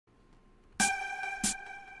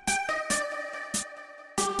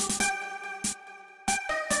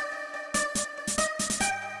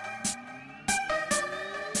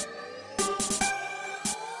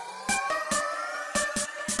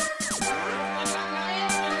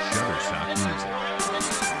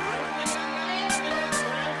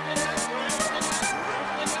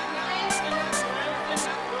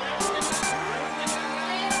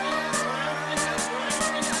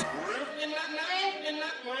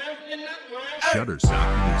Shutterstock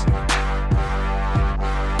Music.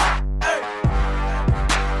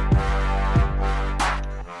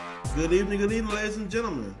 Good evening, ladies and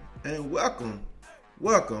gentlemen, and welcome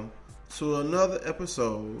to another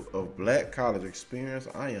episode of Black College Experience.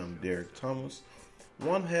 I am Derek Thomas,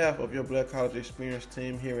 one half of your Black College Experience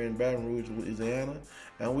team here in Baton Rouge, Louisiana,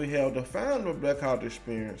 and we have the founder of Black College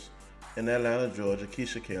Experience in Atlanta, Georgia,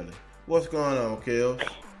 Keisha Kelly. What's going on, Kels?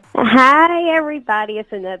 Hi, everybody.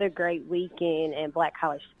 It's another great weekend in Black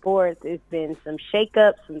College sports. It's been some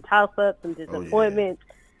shake-ups, some toss-ups, some disappointments,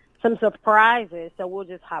 some surprises, so we'll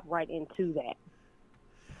just hop right into that.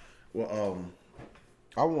 Well,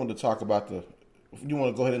 I wanted to talk about you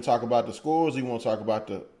want to go ahead and talk about the scores, or you want to talk about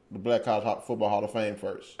the Black College Football Hall of Fame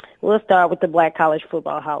first? We'll start with the Black College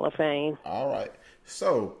Football Hall of Fame. All right.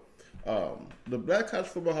 So, the Black College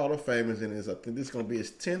Football Hall of Fame is in his, I think this is going to be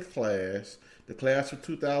his 10th class, the class of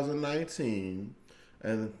 2019,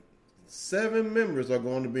 and 7 members are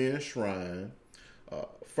going to be enshrined.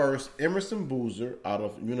 First, Emerson Boozer out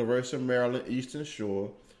of University of Maryland, Eastern Shore,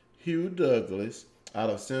 Hugh Douglas out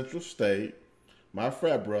of Central State, my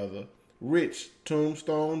frat brother, Rich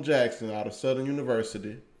Tombstone Jackson out of Southern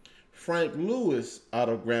University, Frank Lewis out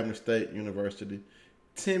of Grambling State University,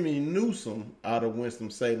 Timmy Newsom out of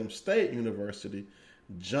Winston-Salem State University,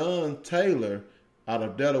 John Taylor out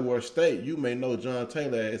of Delaware State. You may know John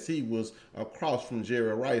Taylor as he was across from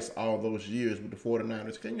Jerry Rice all those years with the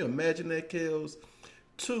 49ers. Can you imagine that, Kels?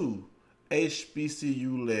 2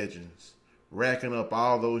 HBCU legends racking up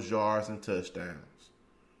all those yards and touchdowns.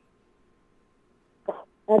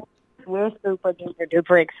 We're super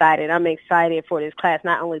duper excited. I'm excited for this class.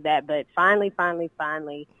 Not only that, but finally,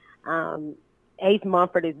 Ace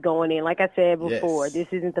Mumford is going in. Like I said before, This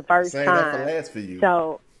isn't the first time. That for last for you.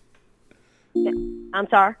 So, I'm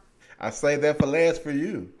sorry? I say that for last for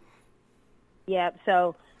you. Yeah,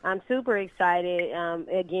 so I'm super excited,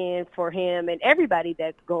 again, for him and everybody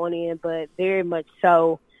that's going in, but very much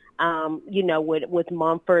so, with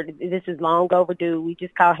Mumford. This is long overdue. We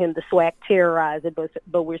just call him the SWAC terrorizer,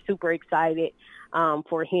 but we're super excited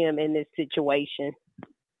for him in this situation.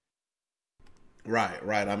 Right.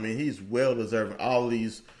 I mean, he's well deserving. All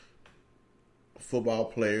these football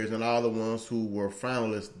players and all the ones who were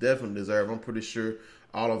finalists definitely deserve. I'm pretty sure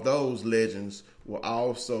all of those legends will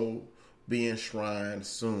also be enshrined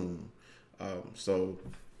soon. So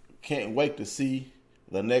can't wait to see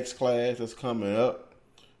the next class that's coming up.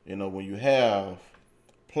 You know, when you have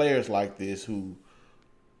players like this who,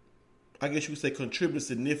 I guess you could say, contribute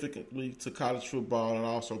significantly to college football and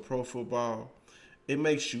also pro football, it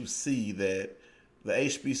makes you see that the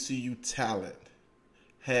HBCU talent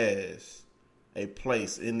has a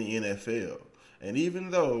place in the NFL. And even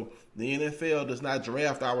though the NFL does not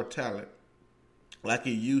draft our talent like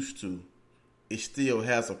it used to, it still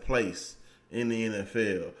has a place in the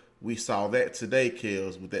NFL. We saw that today,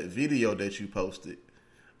 Kels, with that video that you posted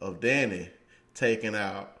of Danny taking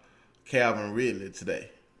out Calvin Ridley today.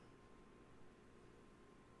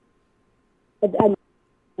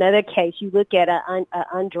 Another case, you look at an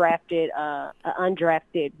undrafted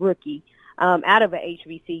rookie out of a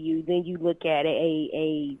HBCU, then you look at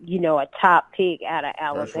a top pick out of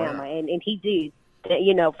Alabama, and he did.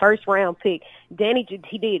 First round pick. Danny,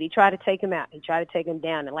 he did. He tried to take him out. He tried to take him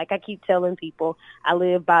down. And like I keep telling people, I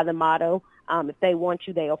live by the motto, if they want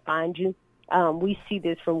you, they'll find you. We see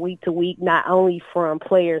this from week to week, not only from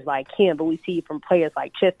players like him, but we see it from players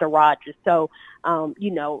like Chester Rogers. So,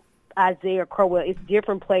 Isaiah Crowell, it's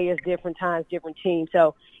different players, different times, different teams.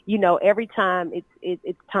 So, every time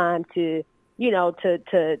it's time to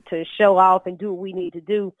show off and do what we need to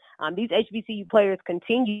do. These HBCU players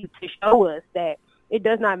continue to show us that it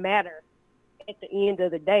does not matter at the end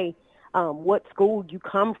of the day what school you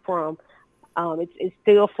come from. It's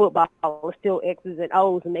still football. It's still X's and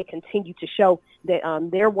O's, and they continue to show that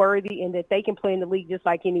they're worthy and that they can play in the league just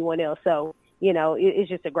like anyone else. So, it's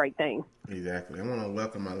just a great thing. Exactly. I want to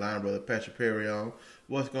welcome my line brother, Patrick Prairie, on.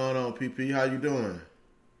 What's going on, PP? How you doing?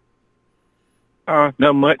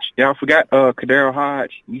 Not much. Y'all forgot Kadero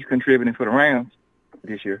Hodge. He's contributing for the Rams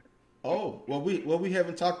this year. Oh, well, we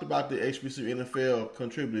haven't talked about the HBCU NFL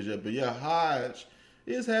contributors yet, but yeah, Hodge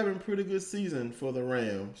is having a pretty good season for the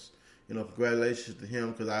Rams. Congratulations to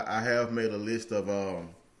him, because I have made a list of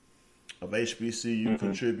HBCU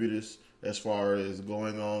contributors as far as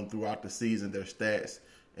going on throughout the season, their stats,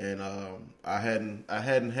 and I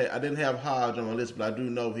didn't have Hodge on my list, but I do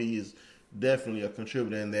know he is definitely a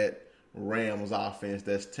contributor in that Rams offense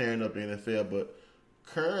that's tearing up the NFL, but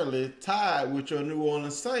currently tied with your New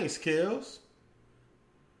Orleans Saints, Kels.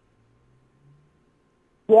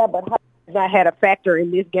 Yeah, but I had a factor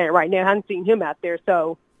in this game right now. I haven't seen him out there,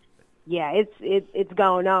 so yeah, it's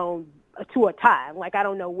gone on to a tie. Like, I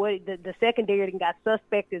don't know what the secondary got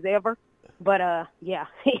suspect as ever, but yeah,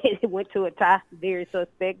 it went to a tie. Very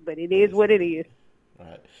suspect, but it is what it is. All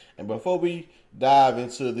right. And before we dive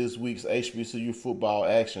into this week's HBCU football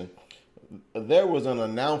action, there was an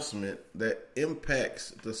announcement that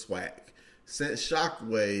impacts the SWAC, sent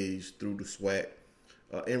shockwaves through the SWAC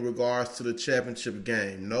in regards to the championship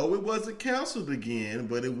game. No, it wasn't canceled again,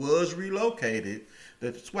 but it was relocated.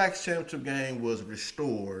 The SWAC championship game was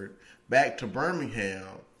restored back to Birmingham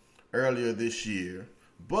earlier this year,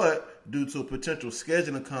 but due to a potential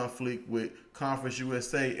scheduling conflict with Conference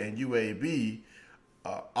USA and UAB,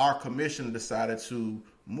 our commission decided to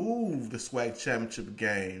move the SWAC championship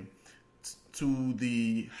game to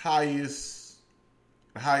the highest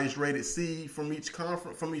rated seed from each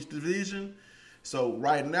conference, from each division. So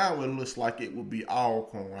right now it looks like it will be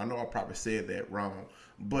Alcorn. I know I probably said that wrong,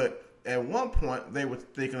 but at one point they were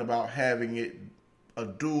thinking about having it a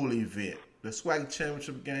dual event, the SWAC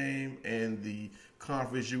championship game and the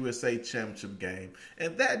Conference USA championship game.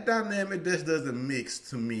 And that dynamic just doesn't mix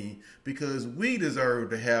to me, because we deserve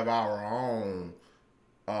to have our own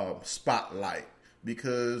spotlight.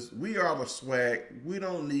 Because we are the SWAC, we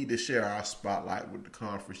don't need to share our spotlight with the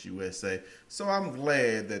Conference USA. So I'm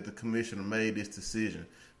glad that the commissioner made this decision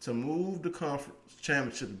to move the conference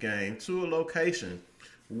championship game to a location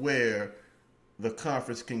where the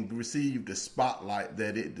conference can receive the spotlight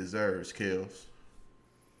that it deserves, Kels.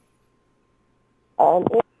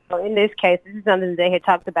 In this case, this is something they had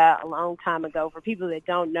talked about a long time ago. For people that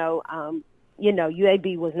don't know,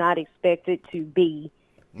 UAB was not expected to be,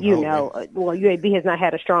 UAB has not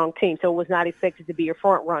had a strong team, so it was not expected to be a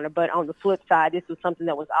front runner. But on the flip side, this was something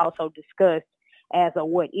that was also discussed as a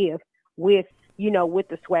what if with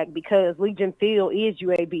the SWAC, because Legion Field is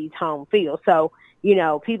UAB's home field. So,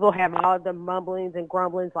 people have all the mumblings and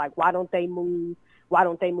grumblings like, why don't they move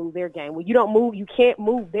their game? Well, you can't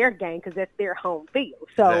move their game because that's their home field.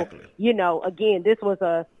 So, exactly. Again, this was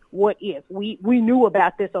a what if. We knew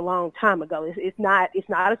about this a long time ago. It's not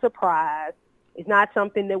a surprise. It's not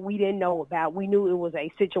something that we didn't know about. We knew it was a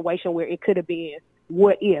situation where it could have been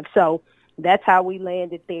what if. So that's how we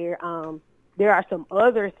landed there. There are some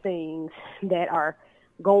other things that are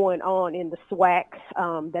going on in the SWAC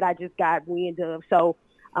that I just got wind of. So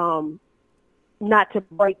not to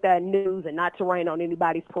break that news and not to rain on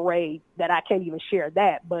anybody's parade, that I can't even share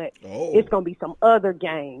that, but It's going to be some other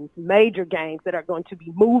games, major games, that are going to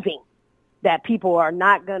be moving that people are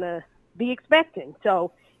not going to be expecting.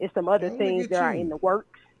 So it's some other things that are in the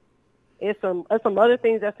works. It's some other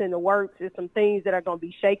things that's in the works. It's some things that are going to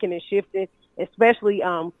be shaking and shifting, especially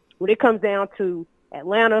when it comes down to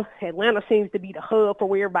Atlanta. Atlanta seems to be the hub for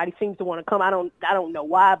where everybody seems to want to come. I don't know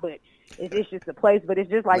why, but it's just a place. But it's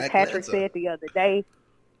just like Patrick said the other day.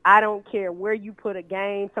 I don't care where you put a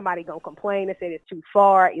game. Somebody going to complain and say it's too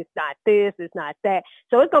far. It's not this. It's not that.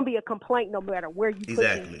 So it's going to be a complaint no matter where you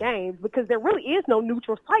put these games, because there really is no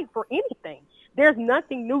neutral site for anything. There's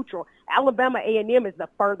nothing neutral. Alabama A&M is the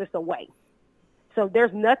furthest away. So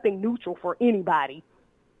there's nothing neutral for anybody,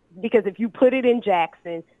 because if you put it in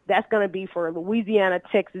Jackson, that's going to be for Louisiana,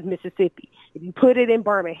 Texas, Mississippi. If you put it in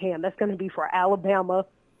Birmingham, that's going to be for Alabama,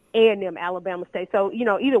 A&M, Alabama State. So,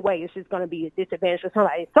 either way, it's just going to be a disadvantage for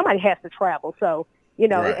somebody. Somebody has to travel. So,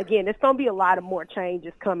 Again, it's going to be a lot of more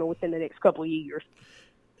changes coming within the next couple of years.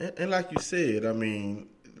 And like you said, I mean,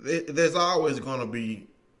 there's always going to be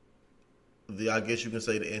I guess you can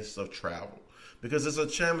say, the instance of travel, because it's a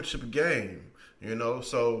championship game,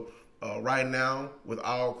 So right now, with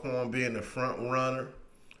Alcorn being the front runner,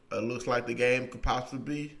 it looks like the game could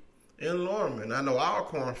possibly be in Lorman. I know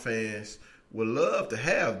Alcorn fans would love to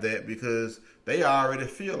have that, because they already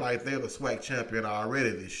feel like they're the SWAC champion already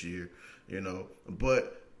this year,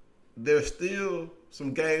 But there's still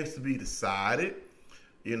some games to be decided,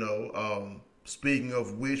 Speaking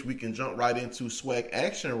of which, we can jump right into SWAC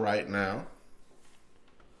action right now.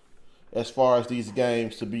 As far as these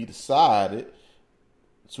games to be decided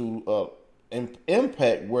to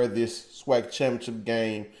impact where this SWAC championship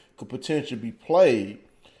game could potentially be played,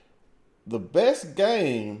 the best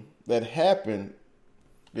game that happened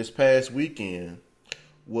this past weekend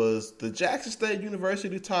was the Jackson State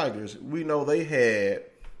University Tigers. We know they had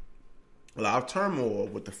a lot of turmoil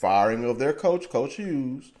with the firing of their coach, Coach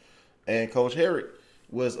Hughes, and Coach Herrick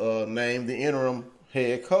was named the interim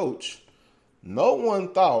head coach. No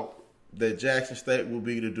one thought that Jackson State would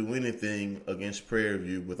be to do anything against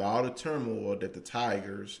Prairie with all the turmoil that the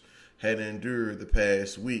Tigers had endured the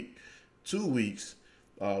past 2 weeks,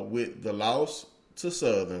 with the loss to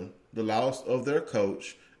Southern, the loss of their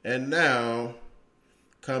coach, and now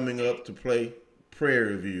coming up to play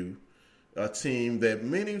Prairie View. a team that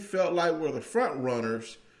many felt like were the front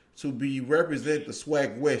runners to be represent the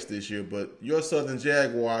SWAC West this year. But your Southern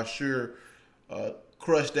Jaguars sure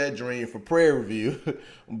crushed that dream for Prairie View.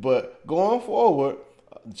 But going forward,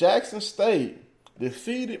 Jackson State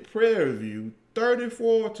defeated Prairie View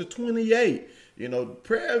 34-28. You know,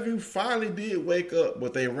 Prairie View finally did wake up,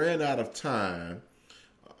 but they ran out of time.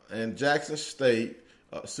 And Jackson State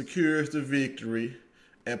secures the victory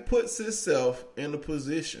and puts itself in a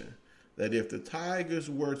position that if the Tigers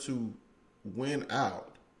were to win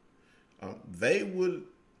out, they would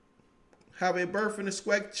have a berth in the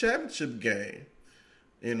SWAC championship game.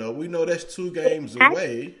 You know, we know that's 2 games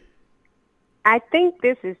away. I think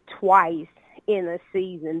this is twice in a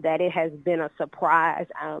season that it has been a surprise.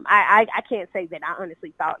 I can't say that I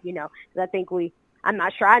honestly thought, you know, 'cause I think I'm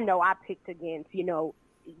not sure. I know I picked against, you know,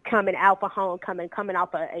 coming Alpha Homecoming, coming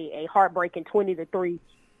off a heartbreaking 20-3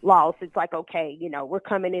 loss. It's like, okay, you know, we're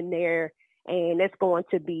coming in there and it's going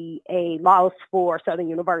to be a loss for Southern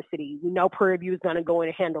University. We know Prairie View is going to go in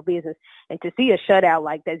and handle business. And to see a shutout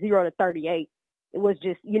like that, 0-38, it was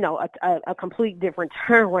just, you know, a complete different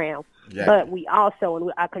turnaround. Yeah. But we also,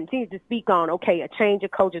 and I continue to speak on, okay, a change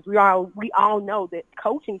of coaches. We all know that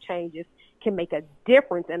coaching changes can make a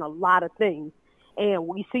difference in a lot of things. And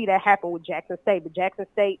we see that happen with Jackson State. But Jackson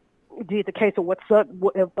State did the case of what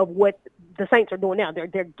the Saints are doing now.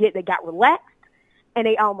 They got relaxed, and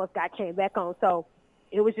they almost came back on. So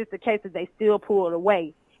it was just a case that they still pulled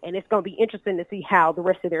away. And it's going to be interesting to see how the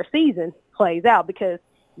rest of their season plays out, because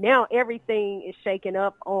now everything is shaking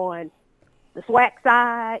up on the SWAC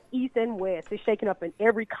side, East and West. It's shaking up in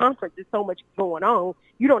every conference. There's so much going on.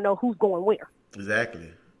 You don't know who's going where. Exactly.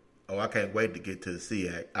 Oh, I can't wait to get to the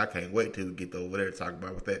SIAC. I can't wait to get over there to talk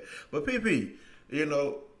about with that. But PP, you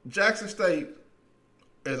know, Jackson State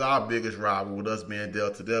is our biggest rival with us being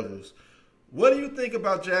Delta Devils. What do you think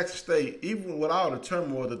about Jackson State, even with all the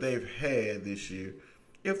turmoil that they've had this year,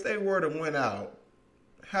 if they were to win out,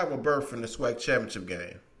 have a berth in the SWAC championship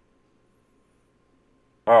game?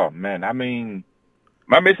 Oh, man, I mean,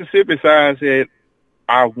 my Mississippi side said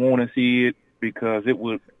I want to see it because it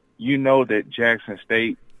would, you know, that Jackson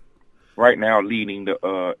State right now leading the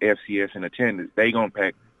FCS in attendance. They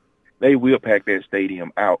will pack that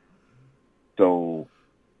stadium out. So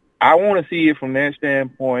I want to see it from that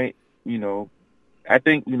standpoint. You know, I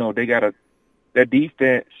think, you know, their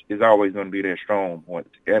defense is always going to be their strong point.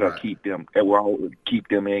 That'll keep them. That will always keep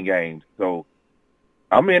them in games. So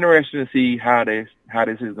I'm interested to see how this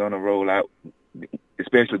is going to roll out,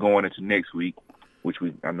 especially going into next week, which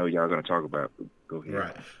I know y'all going to talk about. Go ahead.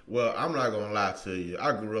 Right. Well, I'm not going to lie to you.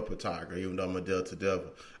 I grew up a Tiger, even though I'm a Delta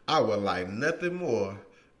Devil. I would like nothing more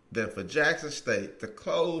than for Jackson State to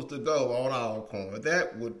close the door on Alcorn.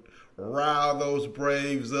 That would rile those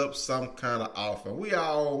Braves up some kind of often. We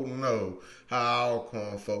all know how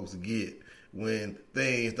Alcorn folks get when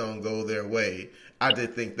things don't go their way. I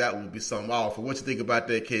did think that would be something awful. What you think about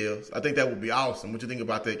that, Kels? I think that would be awesome. What you think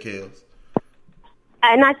about that, Kels?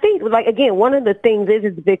 And I think, like, again, one of the things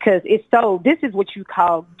is because this is what you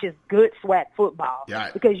call just good SWAC football.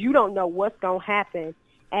 Right. Because you don't know what's going to happen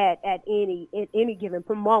at any given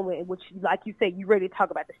moment, which, like you said, you ready to talk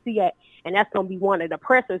about the SIAC, and that's going to be one of the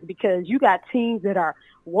pressers because you got teams that are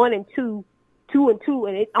 1-2, 2-2,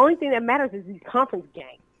 and the only thing that matters is these conference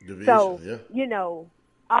games. Division, so, yeah. You know,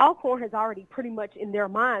 Alcorn has already pretty much in their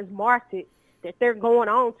minds marked it that they're going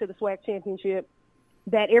on to the SWAC championship,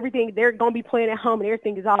 that everything, they're going to be playing at home and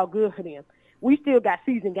everything is all good for them. We still got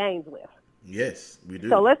season games left. Yes, we do.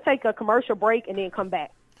 So let's take a commercial break and then come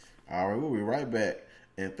back. All right, we'll be right back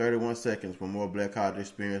in 31 seconds for more Black College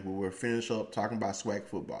Experience, where we'll finish up talking about SWAC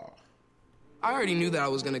football. I already knew that I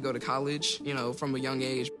was going to go to college, you know, from a young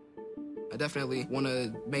age. I definitely want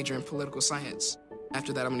to major in political science.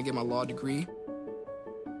 After that, I'm going to get my law degree.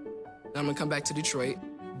 Then I'm going to come back to Detroit,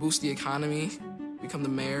 boost the economy, become the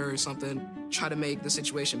mayor or something, try to make the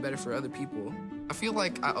situation better for other people. I feel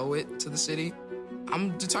like I owe it to the city.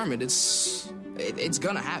 I'm determined. It's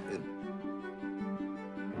going to happen.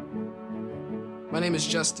 My name is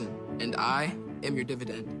Justin, and I am your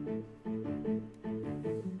dividend.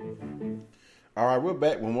 All right, we're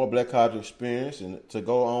back with more Black College Experience, and to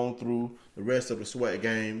go on through the rest of the SWAC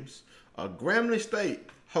games. Grambling State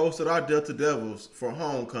hosted our Delta Devils for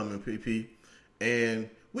homecoming, PP, and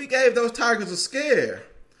we gave those Tigers a scare.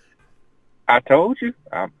 I told you.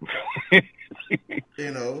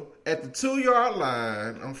 You know, at the 2-yard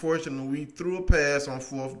line, unfortunately, we threw a pass on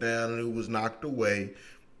 4th down, and it was knocked away.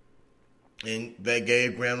 And they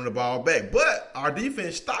gave Grambling the ball back. But our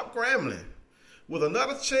defense stopped Grambling with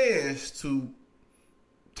another chance to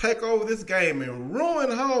take over this game and ruin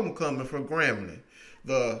homecoming for Grambling.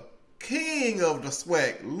 The king of the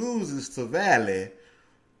SWAC loses to Valley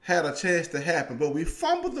had a chance to happen, but we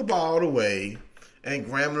fumbled the ball away, and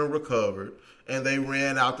Grambling recovered, and they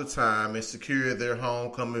ran out the time and secured their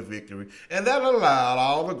homecoming victory. And that allowed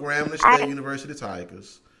all the Grambling State University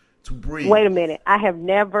Tigers to breathe. Wait a minute. I have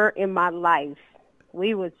never in my life,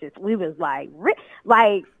 it was it's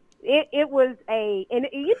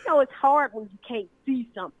hard when you can't see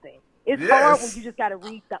something. It's hard when you just got to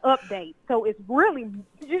read the update. So it's really,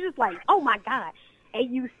 you're just like, oh my God.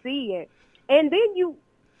 And you see it. And then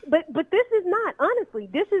but this is not, honestly,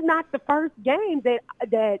 this is not the first game that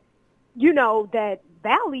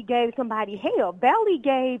Valley gave somebody hell. Valley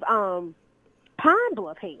gave Pine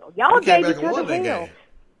Bluff hell. Y'all gave each other hell.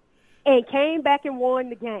 And came back and won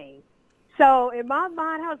the game. So in my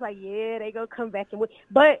mind, I was like, yeah, they gonna come back and win.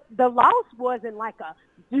 But the loss wasn't like a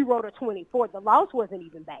 0-24. The loss wasn't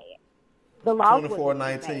even bad. The loss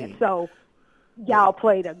 24-19. So y'all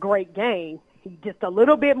played a great game, just a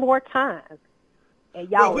little bit more time. And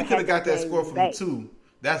y'all we could have got that score from the 2.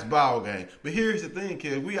 That's ball game. But here's the thing,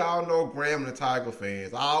 kids. We all know Grambling Tiger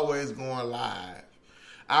fans always going live.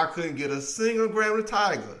 I couldn't get a single Grambling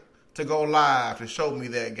Tiger to go live to show me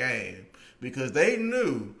that game because they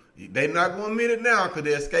knew they're not going to admit it now because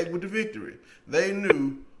they escaped with the victory. They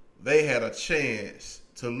knew they had a chance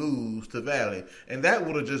to lose to Valley, and that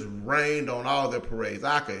would have just rained on all their parades.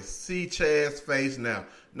 I could see Chad's face now,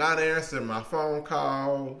 not answering my phone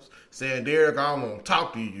calls, saying, Derek, I don't want to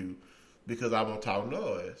talk to you because I won't talk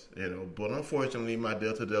noise, But unfortunately, my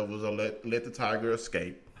Delta Devils let the Tiger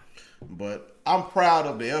escape. But I'm proud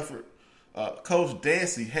of the effort. Coach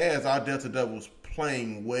Dancy has our Delta Devils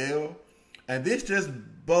playing well, and this just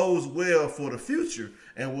bodes well for the future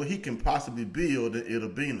and what he can possibly build in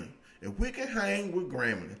Itabena. If we can hang with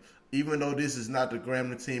Grambling, even though this is not the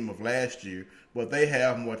Grambling team of last year, but they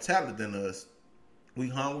have more talent than us, we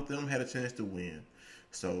hung with them, had a chance to win.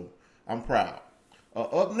 So I'm proud.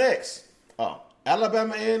 Up next,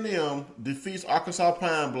 Alabama A&M defeats Arkansas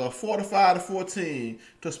Pine Bluff 45-14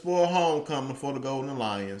 to spoil homecoming for the Golden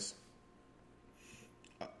Lions.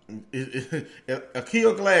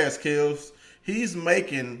 Akil Glass, kills. He's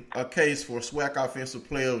making a case for SWAC Offensive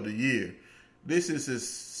Player of the Year. This is his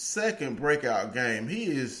second breakout game.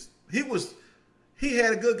 He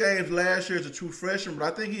had good games last year as a true freshman,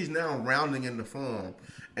 but I think he's now rounding into form.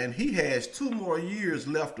 And he has 2 more years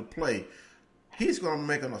left to play. He's going to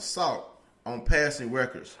make an assault on passing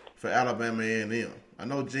records for Alabama A&M. I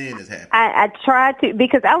know Jen is happy. I tried to,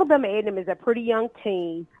 because Alabama A&M is a pretty young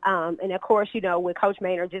team. And, of course, with Coach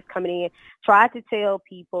Maynard just coming in, tried to tell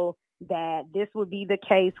people that this would be the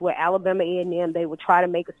case with Alabama A&M. They would try to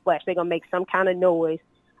make a splash. They're going to make some kind of noise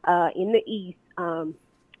in the East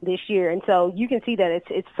this year. And so you can see that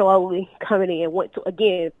it's slowly coming in.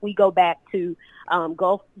 Again, if we go back to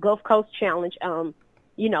Gulf Coast Challenge,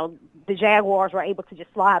 the Jaguars were able to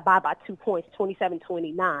just slide by 2 points,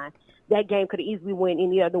 27-29. That game could have easily went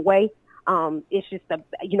any other way. It's just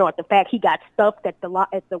the fact he got stuffed at the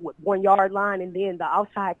 1 yard line and then the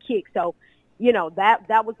outside kick. So,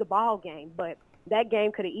 that was the ball game. But that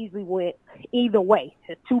game could have easily went either way.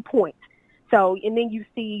 It's 2 points. So, and then you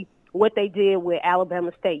see what they did with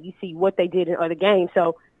Alabama State. You see what they did in other games.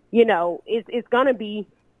 So, it's going to be,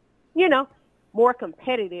 more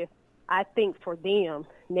competitive, I think, for them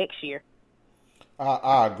next year.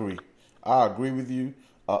 I agree. I agree with you.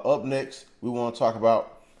 Up next, we want to talk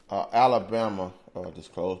about Alabama.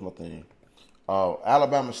 Just close my thing.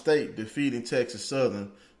 Alabama State defeating Texas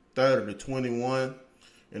Southern 30-21.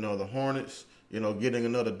 The Hornets, getting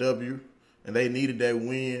another W, and they needed that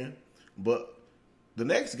win. But the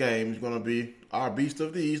next game is going to be our Beast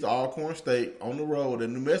of the East, Alcorn State, on the road at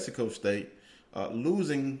New Mexico State,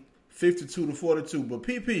 losing 52-42. But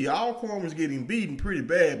PP, Alcorn was getting beaten pretty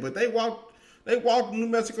bad, but they walked New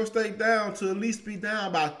Mexico State down to at least be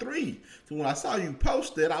down by 3. So when I saw you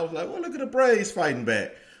post that, I was like, well, look at the Braves fighting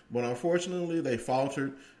back. But unfortunately, they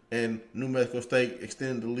faltered, and New Mexico State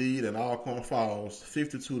extended the lead, and Alcorn falls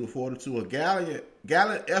 52-42. A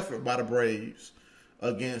gallant effort by the Braves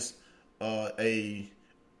against a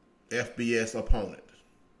FBS opponent.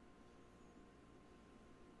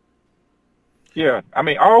 Yeah, I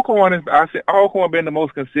mean, Alcorn been the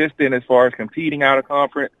most consistent as far as competing out of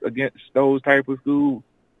conference against those type of schools.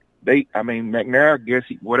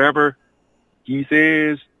 McNair, whatever he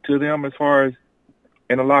says to them as far as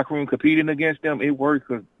in the locker room competing against them, it works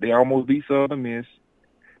because they almost beat Southern Miss.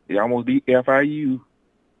 They almost beat FIU.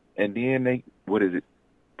 And then they,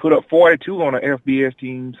 put up 42 on an FBS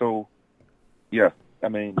team. So, yeah,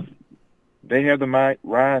 they have the right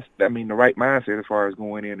mindset as far as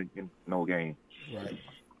going in no game. Right.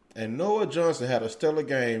 And Noah Johnson had a stellar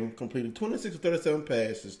game, completing 26 of 37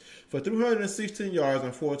 passes for 316 yards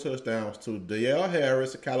and 4 touchdowns to Dale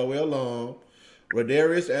Harris, a Callaway alum,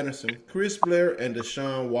 Radarius Anderson, Chris Blair, and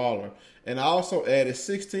Deshaun Waller. And I also added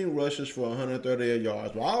 16 rushes for 138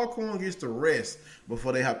 yards. But Alcorn gets to rest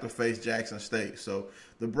before they have to face Jackson State. So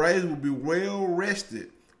the Braves will be well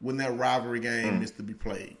rested when that rivalry game is to be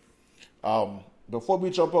played. Before we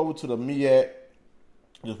jump over to the MEAC,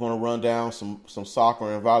 just want to run down some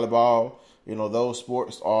soccer and volleyball. You know, those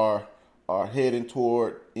sports are heading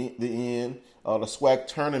toward the end. The SWAC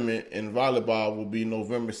tournament in volleyball will be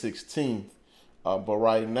November 16th. But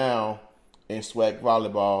right now, in SWAC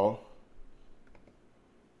volleyball,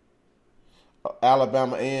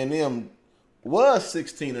 Alabama A&M was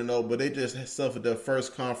 16-0, but they just suffered their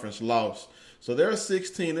first conference loss. So they're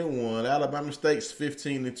 16-1. Alabama State's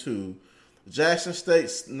 15-2. Jackson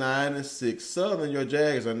State's 9-6. Southern, your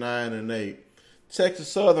Jags are 9-8.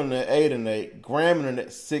 Texas Southern at 8-8. Grambling at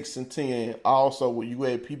 6-10. Also with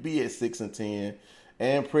UAPB at 6-10,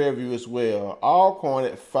 and Prairie as well. Alcorn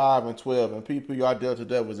at 5-12, and PPR Delta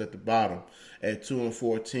Devils at the bottom at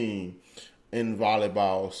 2-14 in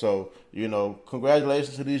volleyball. So, you know,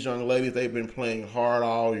 congratulations to these young ladies. They've been playing hard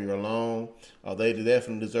all year long. They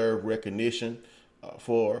definitely deserve recognition.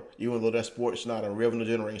 For even though that sport's not a revenue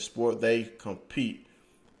generating sport, they compete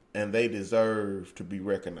and they deserve to be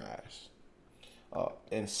recognized.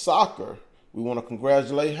 In soccer, we want to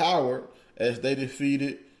congratulate Howard as they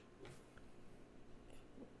defeated.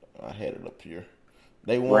 I had it up here.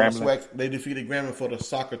 They won. They defeated Grambling for the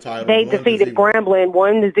soccer title. They defeated Grambling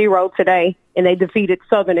 1-0 today, and they defeated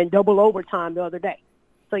Southern in double overtime the other day.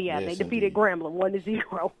 So yeah, yes, they defeated Grambling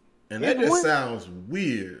 1-0. And that just sounds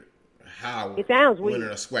weird. Howard it sounds weird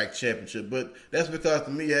winning a SWAC championship, but that's because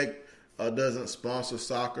the MEAC doesn't sponsor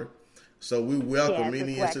soccer. So we welcome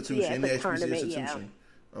any institution, any HBCU institution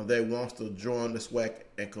that wants to join the SWAC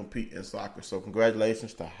and compete in soccer. So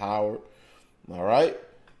congratulations to Howard. All right.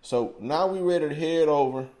 So now we're ready to head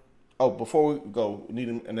over. Oh, before we go, we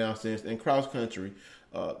need to announce this. In cross country,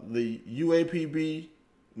 the UAPB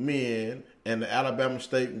men and the Alabama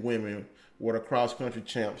State women were the cross country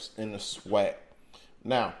champs in the SWAC.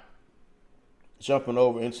 Now, jumping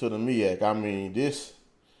over into the MEAC, I mean, this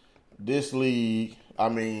league, I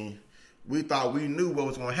mean, we thought we knew what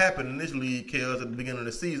was going to happen in this league, because at the beginning of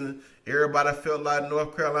the season, everybody felt like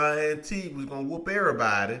North Carolina A&T was going to whoop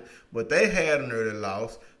everybody, but they had an early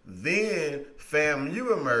loss. Then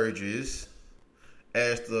FAMU emerges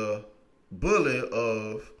as the bully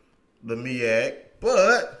of the MEAC,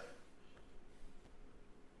 but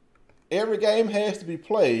every game has to be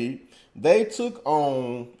played. They took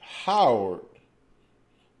on Howard,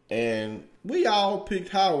 and we all picked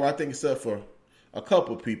Howard, I think, except for a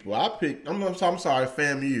couple people. I'm sorry,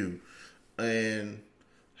 FAMU. And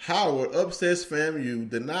Howard upsets FAMU,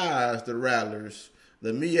 denies the Rattlers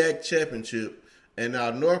the MEAC championship, and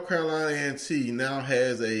now North Carolina A&T now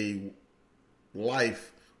has a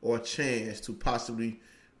life or chance to possibly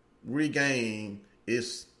regain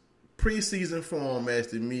its preseason form as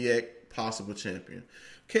the MEAC possible champion.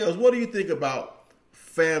 Kels, what do you think about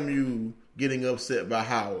FAMU getting upset by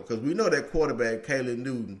Howard? Because we know that quarterback, Kaylin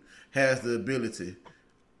Newton, has the ability.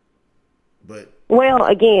 But well,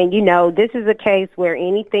 again, you know, this is a case where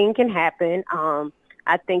anything can happen.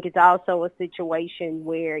 I think it's also a situation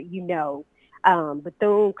where, you know,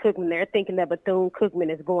 Bethune-Cookman, they're thinking that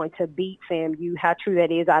Bethune-Cookman is going to beat FAMU. How true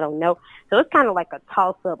that is, I don't know. So it's kind of like a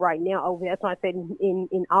toss-up right now over there. That's why I said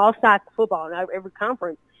in all sides of football, in every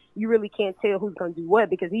conference, you really can't tell who's going to do what,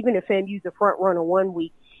 because even if FAMU's the front runner one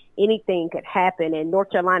week, anything could happen, and North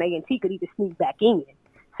Carolina A&T could even sneak back in.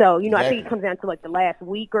 So, you know, exactly. I think it comes down to like the last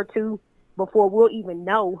week or two before we'll even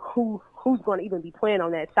know who's going to even be playing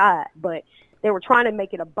on that side. But they were trying to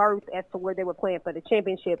make it a berth as to where they were playing for the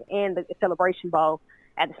championship and the Celebration Bowl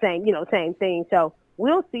at the same thing. So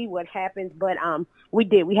we'll see what happens. But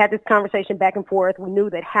we had this conversation back and forth. We knew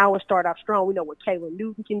that Howard started off strong. We know what Kaylin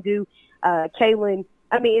Newton can do. Kaylin,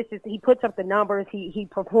 I mean, it's just he puts up the numbers. He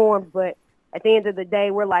performs. But at the end of the day,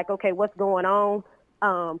 we're like, okay, what's going on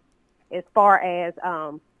as far as,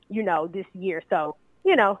 you know, this year. So,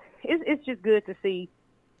 you know, it's just good to see,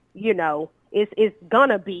 you know, it's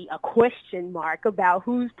gonna be a question mark about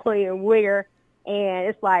who's playing where, and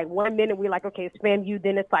it's like 1 minute we're like, okay, it's FAMU,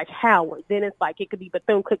 then it's like Howard, then it's like it could be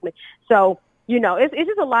Bethune-Cookman. So, you know, it's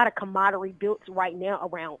just a lot of camaraderie built right now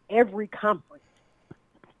around every conference.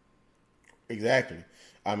 Exactly.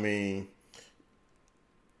 I mean,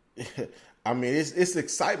 it's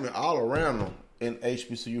excitement all around them in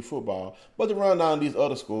HBCU football. But to run down these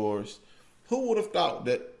other scores, who would have thought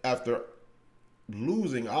that after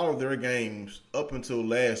losing all of their games up until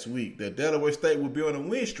last week. That Delaware State would be on a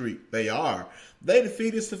win streak. They are. They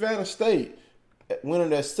defeated Savannah State, winning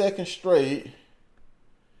their second straight.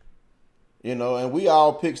 And we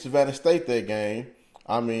all picked Savannah State that game.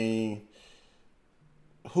 I mean,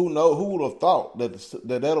 who would have thought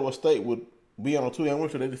that Delaware State would be on a 2-game win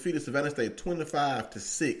streak? They defeated Savannah State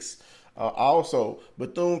 25-6. Also,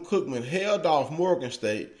 Bethune-Cookman held off Morgan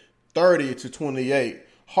State 30-28.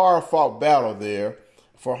 Hard-fought battle there.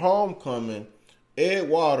 For homecoming, Ed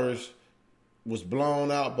Waters was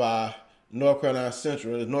blown out by North Carolina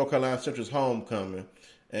Central. It's North Carolina Central's homecoming.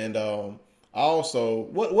 And also,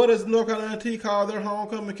 what does North Carolina T call their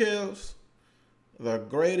homecoming, Kels? The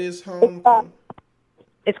greatest homecoming?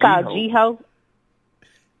 It's called GHO.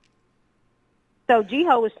 So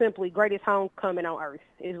GHO is simply greatest homecoming on earth,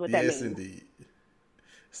 is what that means. Yes, indeed.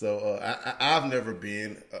 So I've never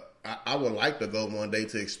been. I would like to go one day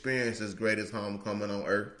to experience this greatest homecoming on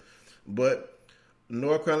earth. But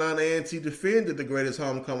North Carolina A&T defended the greatest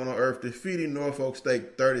homecoming on earth, defeating Norfolk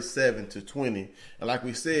State 37-20. And like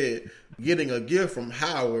we said, getting a gift from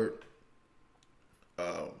Howard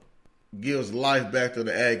gives life back to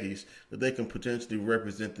the Aggies that they can potentially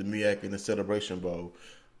represent the MEAC in the Celebration Bowl.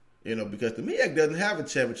 Because the MEAC doesn't have a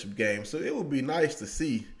championship game, so it would be nice to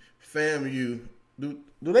see FAMU. Do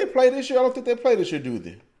they play this year? I don't think they play this year, do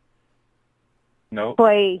they? No.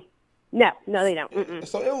 No, they don't. Mm-mm.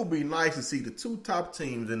 So it would be nice to see the two top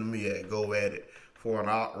teams in the MEAC go at it for an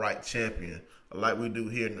outright champion, like we do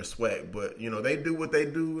here in the SWAC. But, they do what they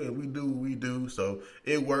do, and we do what we do. So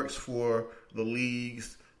it works for the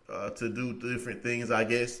leagues to do different things, I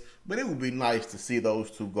guess. But it would be nice to see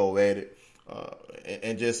those two go at it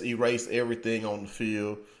and just erase everything on the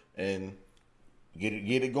field and get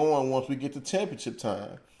it going once we get to championship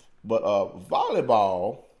time. But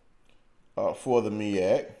volleyball for the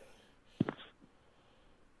MEAC.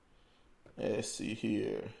 Let's see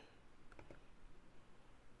here.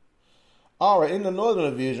 All right, in the Northern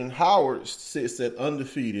Division, Howard sits at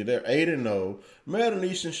undefeated. They're 8-0. Meriden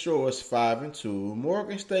Eastern Shores 5-2.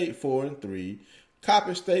 Morgan State 4-3.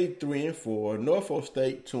 Coppin State 3-4. Norfolk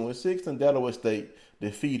State 2-6, and Delaware State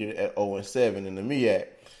defeated at 0-7 in the MEAC.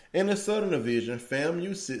 In the Southern Division,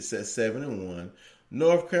 FAMU sits at 7-1.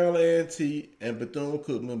 North Carolina A&T and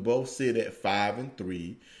Bethune-Cookman both sit at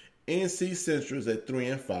 5-3. NC Central's at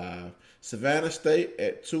 3-5. Savannah State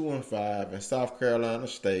at 2-5, and South Carolina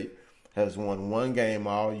State has won one game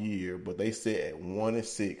all year, but they sit at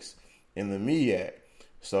 1-6 in the MEAC.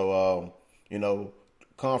 So,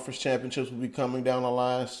 conference championships will be coming down the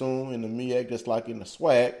line soon in the MEAC, just like in the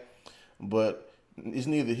SWAC. But it's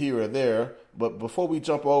neither here or there. But before we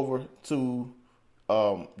jump over to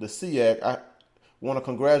the SIAC, I want to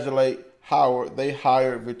congratulate Howard. They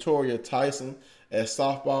hired Victoria Tyson as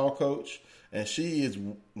softball coach, and she is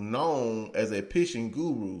known as a pitching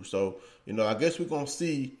guru. So, I guess we're going to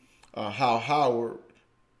see how Howard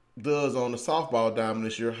does on the softball diamond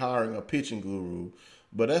this year, hiring a pitching guru.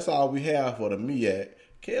 But that's all we have for the MEAC.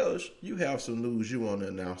 Kels, you have some news you want to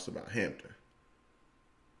announce about Hampton.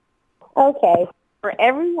 Okay. For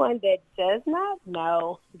everyone that does not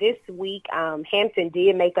know, this week Hampton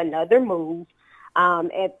did make another move.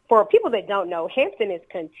 And for people that don't know, Hampton is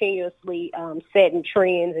continuously setting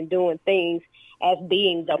trends and doing things as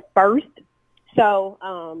being the first.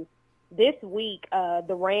 So this week,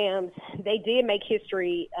 the Rams, they did make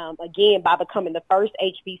history again by becoming the first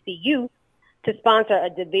HBCU to sponsor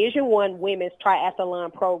a Division I women's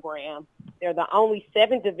triathlon program. They're the only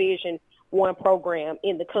 7 Division I program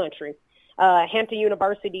in the country. Hampton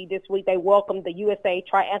University this week, they welcomed the USA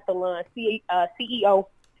Triathlon CEO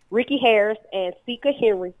Ricky Harris and Sika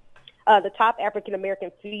Henry, the top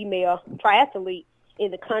African-American female triathlete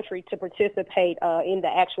in the country, to participate in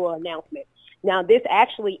the actual announcement. Now, this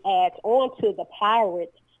actually adds on to the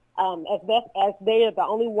Pirates, as they are the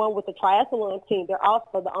only one with a triathlon team. They're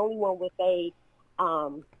also the only one with a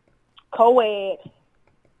co-ed,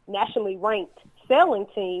 nationally ranked sailing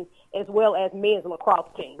team, as well as men's lacrosse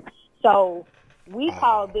team. So we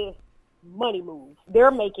call this money moves.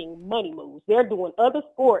 They're making money moves. They're doing other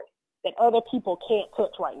sports that other people can't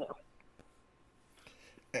touch right now.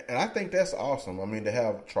 And I think that's awesome. I mean, they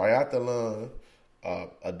have triathlon,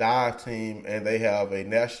 a dive team, and they have a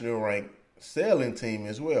national ranked sailing team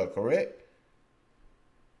as well, correct?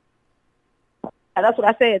 That's what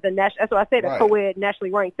I said. That's what I said. Right. A co-ed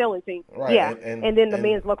nationally ranked sailing team. Right. Yeah, and then the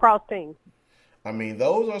men's lacrosse team. I mean,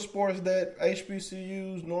 those are sports that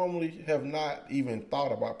HBCUs normally have not even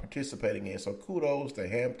thought about participating in. So kudos to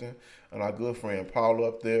Hampton and our good friend Paula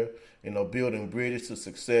up there, building bridges to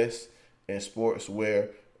success in sports where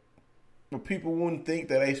but people wouldn't think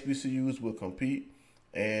that HBCUs will compete,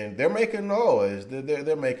 and they're making noise.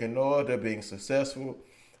 They're making noise. They're being successful.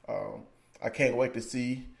 I can't wait to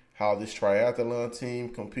see how this triathlon team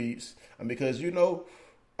competes, and because when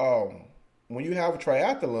you have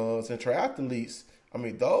triathlons and triathletes, I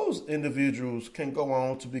mean, those individuals can go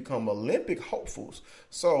on to become Olympic hopefuls.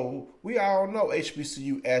 So we all know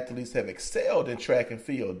HBCU athletes have excelled in track and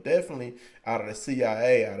field, definitely out of the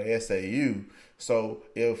CIA, out of SAU. So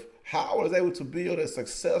if Howard is able to build a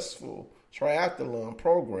successful triathlon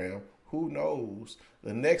program, who knows?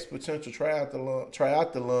 The next potential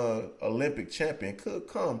triathlon Olympic champion could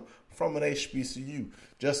come from an HBCU.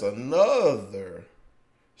 Just another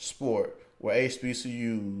sport where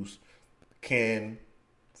HBCUs can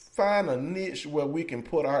find a niche where we can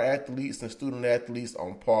put our athletes and student athletes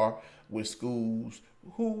on par with schools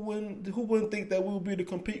who wouldn't think that we would be to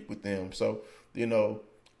compete with them. So,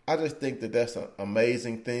 I just think that that's an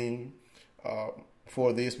amazing thing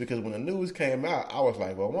for this, because when the news came out, I was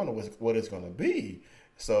like, well, I wonder what it's going to be.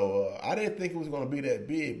 So I didn't think it was going to be that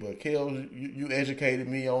big, but Kels, you educated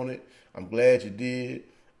me on it. I'm glad you did,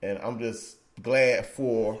 and I'm just glad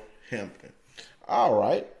for Hampton. All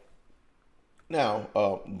right. Now,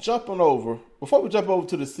 before we jump over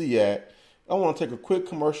to the SIAC, I want to take a quick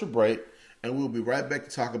commercial break, and we'll be right back to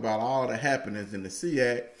talk about all the happenings in the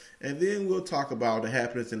SIAC, and then we'll talk about the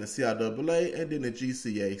happenings in the CIAA and then the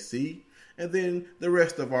GCAC, and then the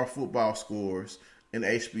rest of our football scores in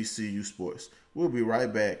HBCU sports. We'll be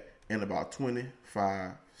right back in about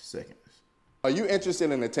 25 seconds. Are you interested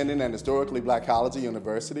in attending an historically black college or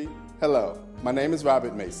university? Hello, my name is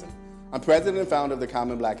Robert Mason. I'm president and founder of the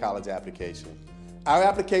Common Black College application. Our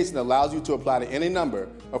application allows you to apply to any number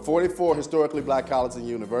of 44 historically black colleges and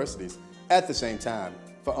universities at the same time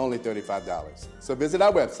for only $35. So visit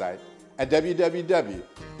our website at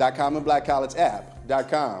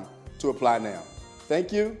www.commonblackcollegeapp.com to apply now.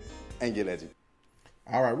 Thank you, and get educated.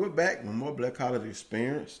 All right, we're back with more Black College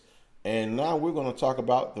Experience, and now we're going to talk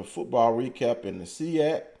about the football recap in the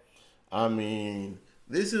SIAC. I mean,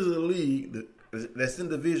 this is a league that's in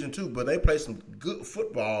Division II, but they play some good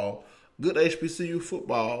football, good HBCU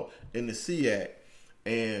football in the SIAC.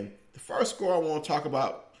 And the first score I want to talk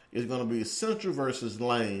about is going to be Central versus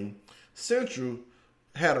Lane. Central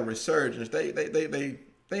had a resurgence. They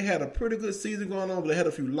had a pretty good season going on, but they had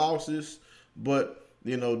a few losses. But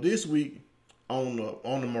this week on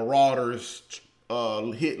the Marauders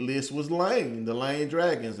hit list was Lane, the Lane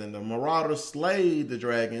Dragons, and the Marauders slayed the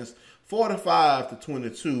Dragons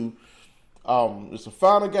 45-22. It's the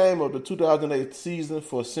final game of the 2008 season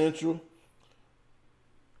for Central.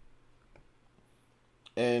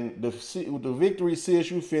 And the victory,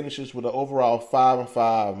 CSU finishes with an overall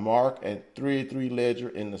 5-5 mark and 3-3 ledger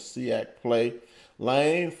in the SIAC play.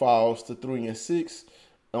 Lane falls to 3-6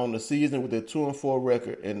 on the season with a 2-4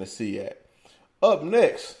 record in the SIAC. Up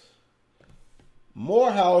next,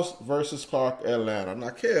 Morehouse versus Clark Atlanta. Now,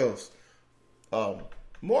 Kels,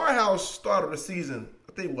 Morehouse started the season,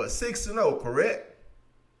 I think, 6-0, correct?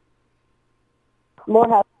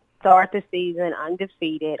 Morehouse started the season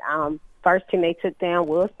undefeated. First team they took down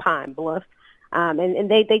was Pine Bluff.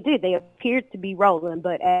 And they did. They appeared to be rolling,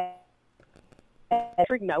 but as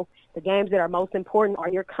the games that are most important are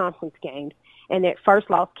your conference games. And that first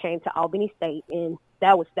loss came to Albany State, and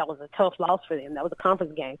that was a tough loss for them. That was a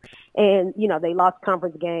conference game. And, they lost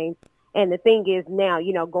conference games. And the thing is now,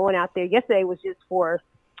 going out there, yesterday was just for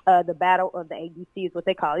the battle of the AUC is what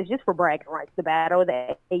they call it. It's just for bragging rights, the battle of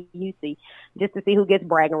the AUC, just to see who gets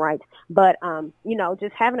bragging rights. But,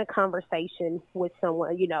 just having a conversation with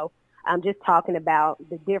someone, I'm just talking about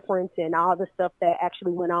the difference and all the stuff that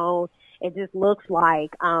actually went on. It just looks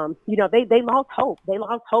like, they lost hope. They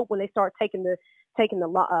lost hope when they start taking the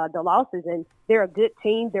losses, and they're a good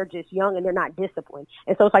team. They're just young and they're not disciplined.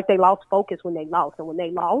 And so it's like they lost focus when they lost. And when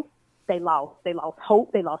they lost, they lost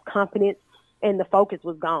hope. They lost confidence, and the focus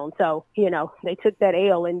was gone. So, they took that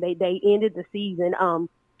L, and they ended the season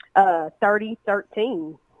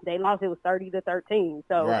 30-13. They lost. It was 30-13.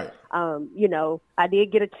 So, right. I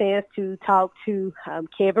did get a chance to talk to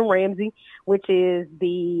Kevin Ramsey, which is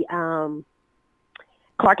the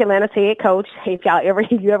Clark Atlanta's head coach. If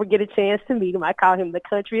you ever get a chance to meet him, I call him the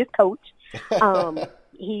countryest coach.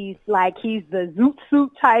 He's the zoot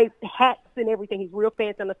suit type, hats and everything. He's real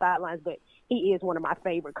fancy on the sidelines, but he is one of my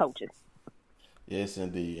favorite coaches. Yes,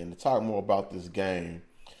 indeed. And to talk more about this game,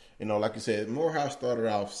 like you said, Morehouse started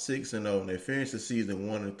off 6-0, and they finished the season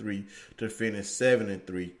 1-3 to finish 7-3,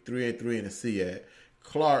 3-3 in the SIAC.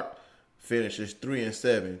 Clark finishes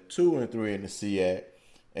 3-7, 2-3 in the SIAC.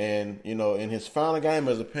 And, in his final game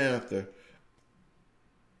as a Panther,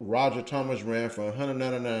 Roger Thomas ran for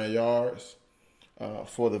 199 yards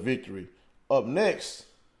for the victory. Up next,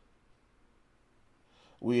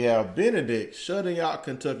 we have Benedict shutting out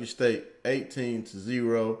Kentucky State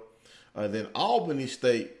 18-0. Then Albany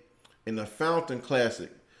State in the Fountain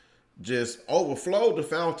Classic just overflowed the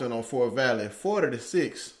Fountain on Fort Valley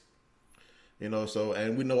 40-6.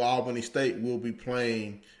 And we know Albany State will be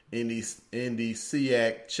playing in the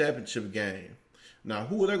SIAC championship game. Now,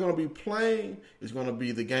 who they're going to be playing is going to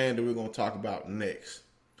be the game that we're going to talk about next.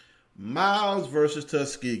 Miles versus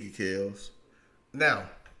Tuskegee, Kels. Now,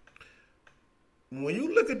 when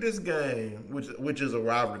you look at this game, which is a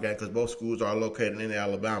rivalry game because both schools are located in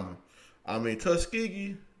Alabama, I mean,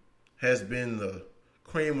 Tuskegee has been the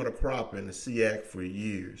cream of the crop in the SIAC for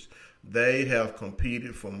years. They have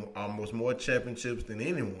competed for almost more championships than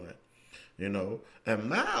anyone, And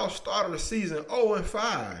Miles started the season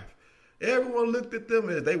 0-5. Everyone looked at them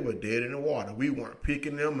as they were dead in the water. We weren't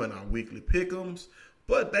picking them in our weekly pick'ems,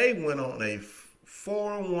 but they went on a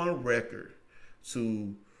 4-1 record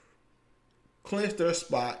to clinch their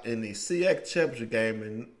spot in the SIAC championship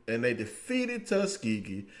game, and they defeated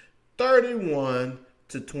Tuskegee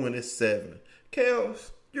 31-27.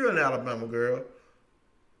 Kels, you're an Alabama girl.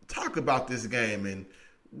 Talk about this game and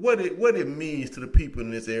what it means to the people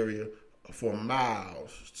in this area for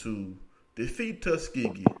Miles to defeat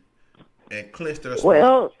Tuskegee and clinch their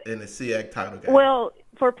spot in the SIAC title game. Well,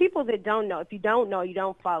 for people that don't know, if you don't know, you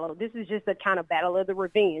don't follow, this is just a kind of battle of the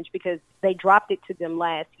revenge because they dropped it to them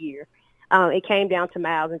last year. It came down to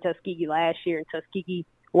Miles and Tuskegee last year, and Tuskegee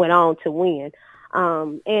went on to win.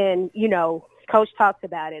 Coach talks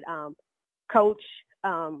about it.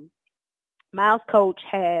 Miles' coach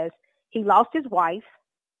he lost his wife.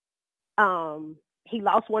 He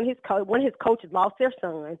lost one of his coaches lost their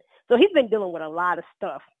son. So he's been dealing with a lot of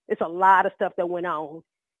stuff. It's a lot of stuff that went on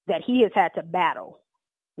that he has had to battle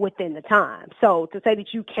within the time. So to say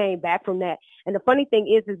that you came back from that, and the funny thing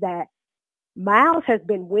is that Miles has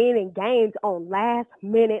been winning games on last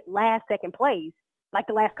second plays, like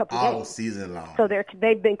the last couple of games. All season long. So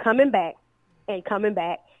they've been coming back, and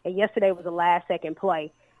yesterday was the last second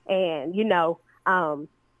play. And,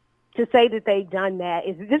 to say that they've done that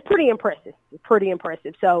is just pretty impressive. It's pretty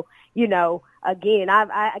impressive. So, again,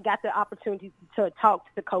 I got the opportunity to talk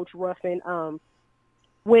to Coach Ruffin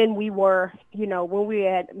when we were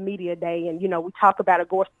at media day, and, we talk about, of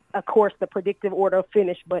course, the predictive order of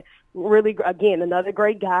finish, but really, again, another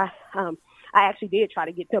great guy. I actually did try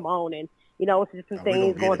to get them on, and, it's just some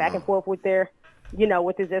things going back and forth with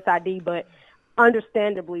with his SID, but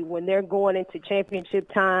understandably, when they're going into championship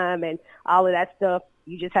time and all of that stuff,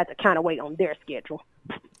 you just have to kind of wait on their schedule.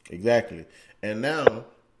 Exactly. And now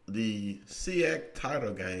the SIAC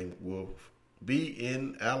title game will be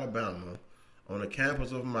in Alabama on the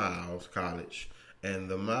campus of Miles College. And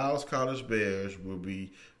the Miles College Bears will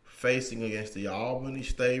be facing against the Albany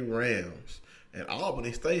State Rams. And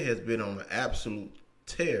Albany State has been on an absolute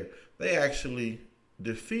tear. They actually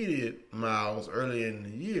defeated Miles early in the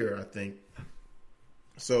year, I think.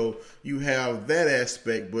 So you have that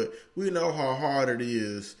aspect, but we know how hard it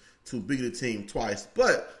is to beat a team twice.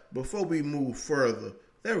 But before we move further,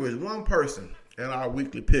 there is one person in our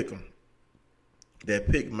weekly pick'em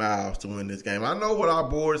that picked Miles to win this game. I know what our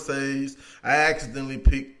board says. I accidentally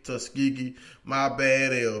picked Tuskegee. My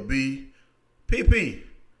bad, LB. PP,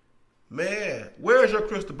 man, where's your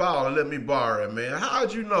crystal ball? And let me borrow it, man.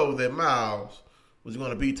 How'd you know that Miles was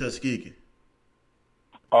going to beat Tuskegee?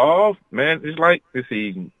 Oh, man, it's like this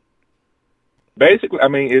evening. Basically, I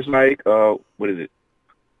mean, it's like, what is it?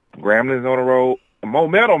 Gremlins on the road.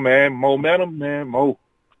 Momentum, man.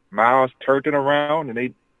 Miles turned it around, and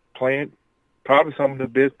they playing probably some of the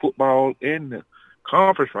best football in the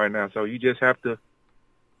conference right now. So you just have to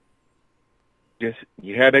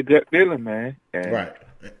you had that gut feeling, man. And right.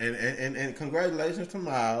 And congratulations to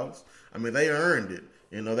Miles. I mean, they earned it.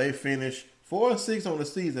 They finished 4-6 on the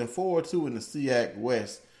season, 4-2 in the SIAC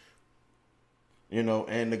West.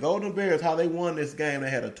 And the Golden Bears, how they won this game, they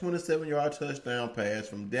had a 27-yard touchdown pass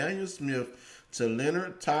from Daniel Smith to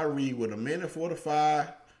Leonard Tyree with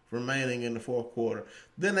 1:45 remaining in the fourth quarter.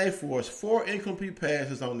 Then they forced 4 incomplete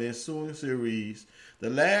passes on the ensuing series, the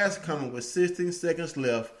last coming with 16 seconds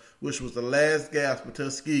left, which was the last gasp for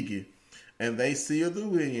Tuskegee. And they sealed the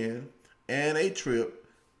win and a trip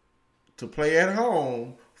to play at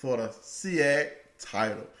home for the SIAC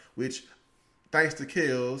title, which, thanks to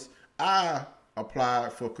Kels, I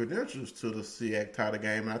applied for credentials to the SIAC title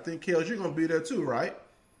game. And I think, Kels, you're going to be there too, right?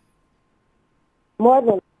 More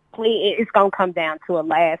than likely, it's going to come down to a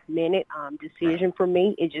last-minute decision for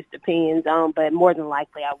me. It just depends on, but more than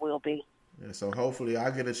likely I will be. And so hopefully I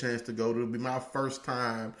get a chance to go. It'll be my first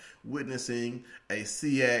time witnessing a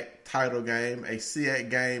SIAC title game, a SIAC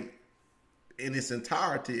game in its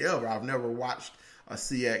entirety ever. I've never watched a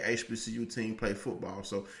SIAC HBCU team play football.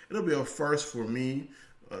 So it'll be a first for me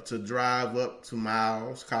to drive up to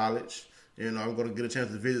Miles College. I'm going to get a chance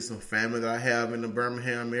to visit some family that I have in the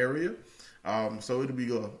Birmingham area. So it'll be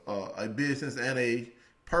a business and a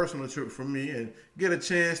personal trip for me, and get a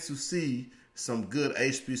chance to see some good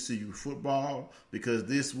HBCU football, because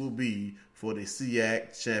this will be for the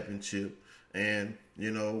SIAC championship. And,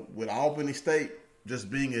 with Albany State just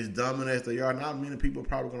being as dominant as they are, not many people are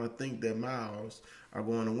probably going to think that Miles are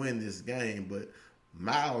going to win this game, but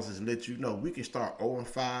Miles has let you know we can start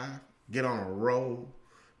 0-5, get on a roll,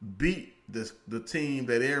 beat the team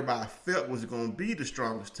that everybody felt was going to be the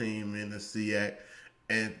strongest team in the SIAC,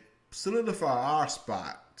 and solidify our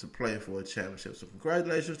spot to play for a championship. So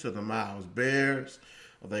congratulations to the Miles Bears.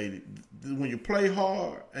 When you play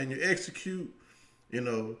hard and you execute,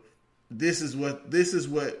 this is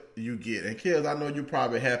what you get. And Kels, I know you're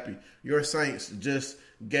probably happy. Your Saints just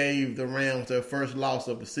gave the Rams their first loss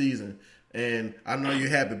of the season, and I know you're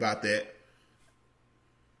happy about that.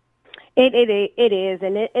 It is,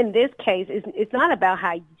 and in this case, it's not about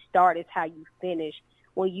how you start; it's how you finish.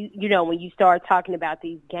 When you start talking about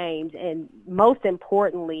these games, and most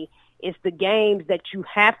importantly, it's the games that you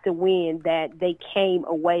have to win that they came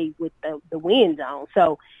away with the wins on.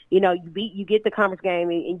 So you get the conference game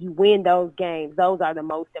and you win those games. Those are the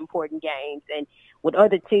most important games. And with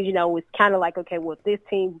other teams, it's kind of like, okay, well, if this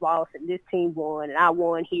team lost and this team won, and I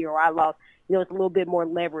won here or I lost, it's a little bit more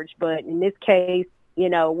leverage. But in this case,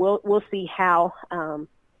 we'll see how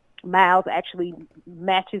Miles actually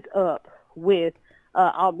matches up with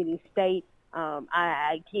Albany State.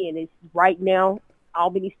 Again, it's right now,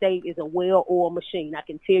 Albany State is a well-oiled machine. I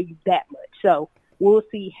can tell you that much. So we'll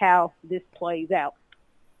see how this plays out.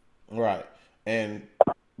 Right. And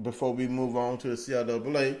before we move on to the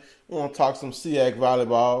CIAA, we want to talk some SIAC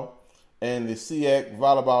volleyball. And the SIAC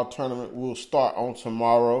volleyball tournament will start on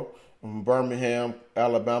tomorrow in Birmingham,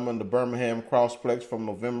 Alabama, in the Birmingham Crossplex from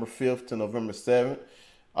November 5th to November 7th.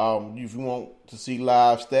 If you want to see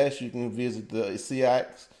live stats, you can visit the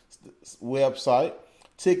SIAC's website.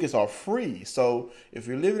 Tickets are free. So if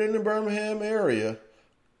you're living in the Birmingham area,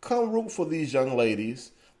 come root for these young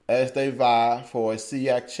ladies as they vie for a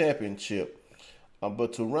SIAC championship.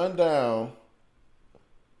 But to run down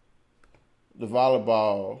the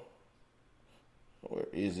volleyball, where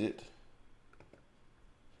is it?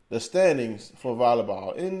 The standings for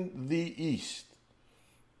volleyball in the East.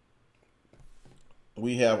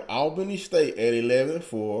 We have Albany State at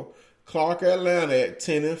 11-4, Clark Atlanta at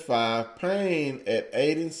 10-5, Payne at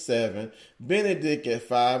 8-7, Benedict at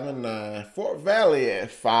 5-9, Fort Valley at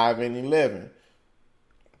 5-11.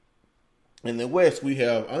 In the West, we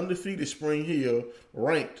have undefeated Spring Hill,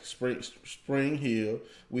 ranked Spring Hill.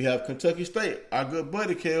 We have Kentucky State, our good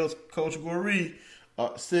buddy Kels, Coach Goree,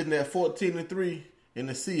 sitting at 14-3 in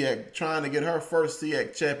the SIAC, trying to get her first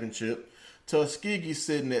SIAC championship. Tuskegee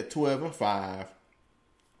sitting at 12-5.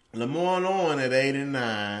 Lemoyne on at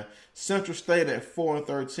 8-9, Central State at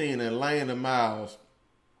 4-13, and Lane and Miles,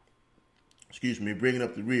 bringing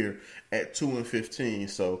up the rear at 2-15.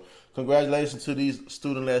 So congratulations to these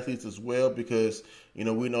student athletes as well, because we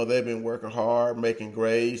know they've been working hard, making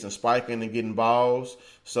grades and spiking and getting balls.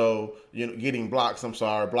 So blocking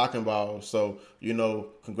balls. So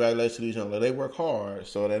congratulations to these young ladies. They work hard,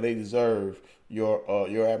 so that they deserve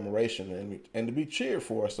your admiration and to be cheered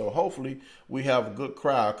for. So hopefully we have a good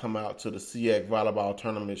crowd come out to the SIAC volleyball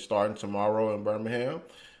tournament starting tomorrow in Birmingham.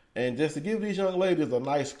 And just to give these young ladies a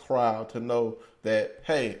nice crowd to know that,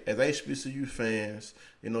 hey, as HBCU fans,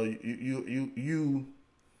 you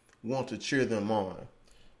want to cheer them on.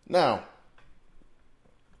 Now,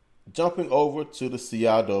 jumping over to the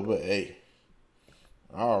CIAA.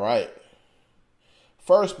 All right.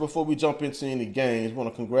 First, before we jump into any games, I want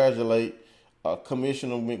to congratulate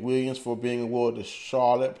Commissioner McWilliams for being awarded the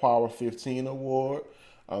Charlotte Power 15 Award.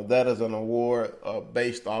 That is an award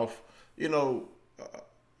based off,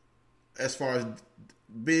 as far as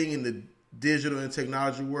being in the digital and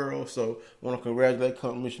technology world. So I want to congratulate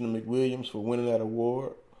Commissioner McWilliams for winning that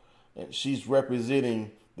award. And she's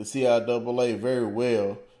representing the CIAA very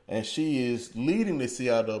well. And she is leading the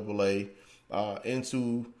CIAA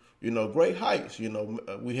into, great heights. You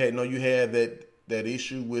had that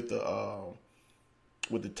issue with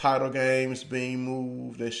the title games being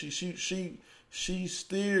moved, and she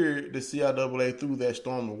steered the CIAA through that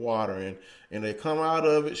storm of water, and they come out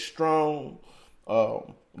of it strong.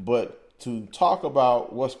 But to talk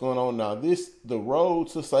about what's going on now, the road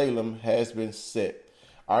to Salem has been set.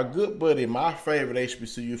 our good buddy, my favorite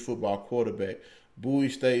HBCU football quarterback, Bowie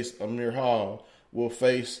State's Amir Hall, will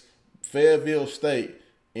face Fayetteville State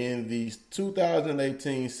in the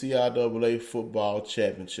 2018 CIAA football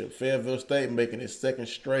championship. Fayetteville State making its second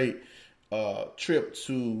straight trip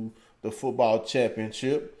to the football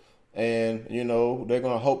championship. And, you know, they're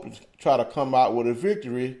going to hope to try to come out with a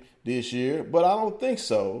victory this year. But I don't think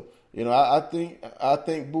so. You know, I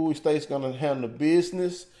think Bowie State's going to handle the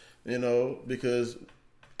business, you know, because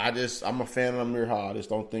I'm a fan of Amir Hall. I just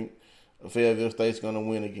don't think Fayetteville State's going to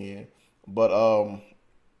win again. But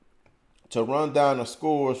to run down the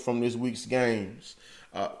scores from this week's games,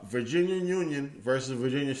 Virginia Union versus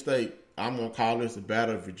Virginia State. I'm going to call this the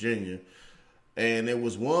Battle of Virginia. And it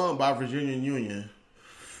was won by Virginia Union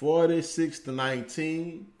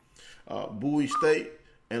 46-19. Bowie State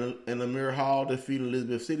and Amir Hall defeated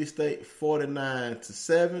Elizabeth City State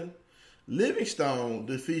 49-7. Livingstone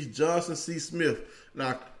defeats Johnson C. Smith.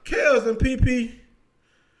 Now, Kels and PP,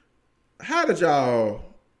 how did y'all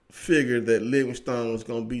figure that Livingstone was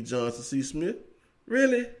going to beat Johnson C. Smith?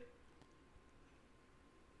 Really?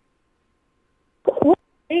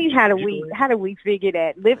 How do we figure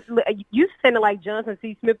that? You sounded like Johnson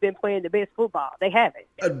C. Smith been playing the best football. They haven't.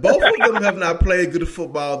 Both of them have not played good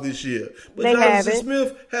football this year. But they Johnson haven't. C.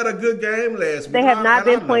 Smith had a good game last week. They have not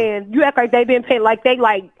been playing. You act like they've been playing like they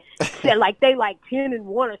like 10-1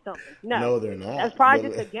 or something. No, they're not. That's probably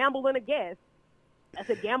just a gamble and a guess. That's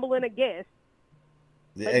a gamble and a guess.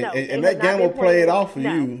 And that gamble played off for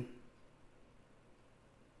you.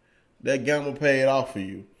 That gamble paid off for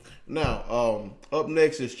you. Now, up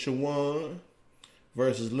next is Chowan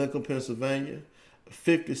versus Lincoln, Pennsylvania.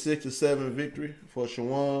 56-7 victory for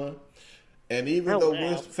Chowan. And even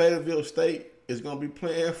though Fayetteville State is going to be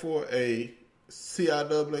playing for a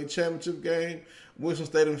CIAA championship game,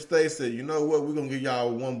 Winston-Salem State said, you know what, we're going to give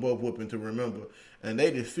y'all one butt whooping to remember. And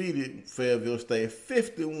they defeated Fayetteville State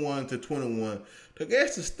 51-21. To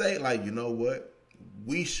get the state like, you know what,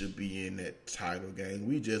 we should be in that title game.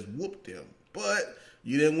 We just whooped them. But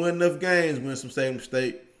you didn't win enough games, Winston-Salem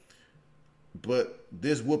State. But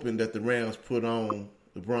this whooping that the Rams put on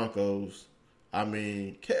the Broncos, I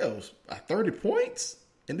mean, Kels, 30 points?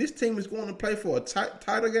 And this team is going to play for a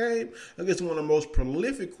title game against one of the most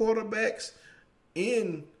prolific quarterbacks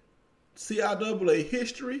in CIAA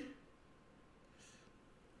history?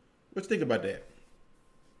 What you think about that?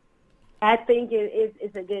 I think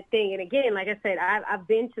it's a good thing. And again, like I said, I've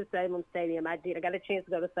been to Salem Stadium. I got a chance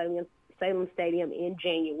to go to Salem Stadium in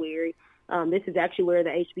January. This is actually where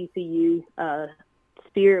the HBCU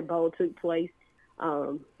Spirit Bowl took place.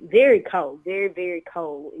 Very cold, very, very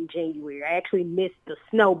cold in January. I actually missed the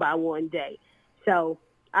snow by one day. So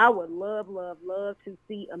I would love to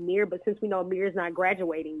see Amir, but since we know Amir's not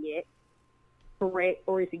graduating yet, correct?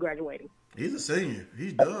 Or is he graduating? He's a senior.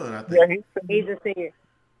 He's done, I think. Yeah, he's a senior.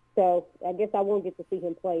 So I guess I won't get to see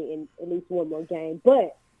him play in at least one more game.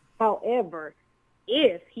 But, however,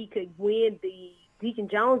 if he could win the Deacon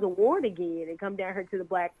Jones Award again and come down here to the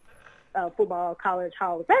Black Football College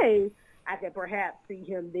Hall of Fame, I could perhaps see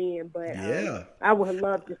him then. But I would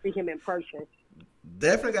love to see him in person.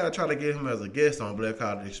 Definitely got to try to get him as a guest on Black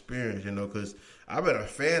College Experience, you know, because I've been a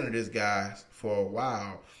fan of this guy for a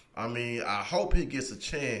while. I mean, I hope he gets a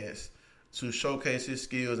chance to showcase his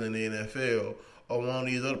skills in the NFL or one of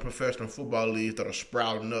these other professional football leagues that are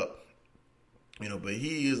sprouting up. You know, but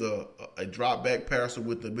he is a drop back passer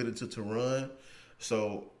with the ability to run.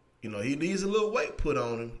 So, you know, he needs a little weight put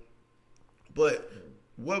on him. But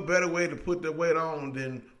what better way to put the weight on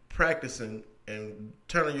than practicing and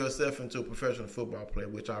turning yourself into a professional football player,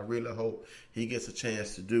 which I really hope he gets a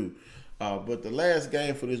chance to do. But the last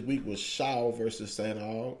game for this week was Shaw versus St.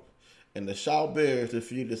 Aug. And the Shaw Bears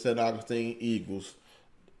defeated the St. Augustine Eagles.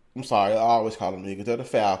 I'm sorry, I always call them Eagles. They're the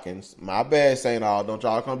Falcons. My bad, St. Aug. Don't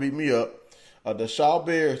y'all come beat me up. The Shaw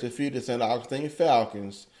Bears defeated St. Augustine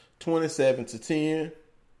Falcons 27-10.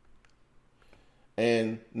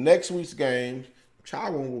 And next week's game,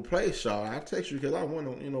 Children will play Shaw. I text you because I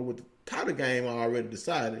want to, you know, with the title game already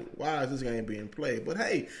decided, why is this game being played? But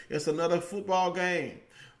hey, it's another football game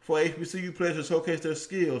for HBCU players to showcase their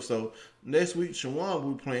skills. So next week, Shawan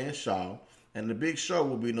will be playing Shaw. And the big show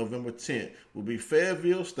will be November 10th. Will be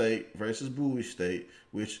Fayetteville State versus Bowie State,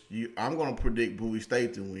 which I'm going to predict Bowie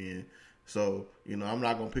State to win. So, you know, I'm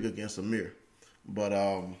not going to pick against Amir. But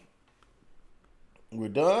we're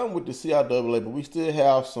done with the CIAA, but we still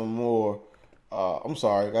have some more. I'm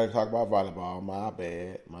sorry, I got to talk about volleyball. My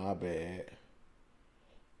bad.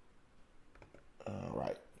 All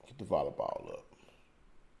right, get the volleyball up.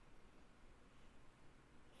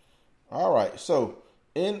 All right, so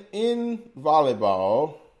in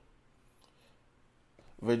volleyball,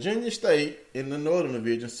 Virginia State in the Northern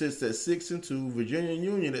Division sits at 6-2. Virginia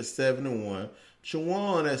Union at 7-1.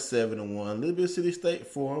 Chowan at 7-1. Liberty City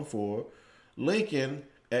State 4-4. Lincoln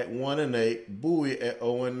at 1-8. Bowie at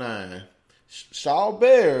 0-9. Shaw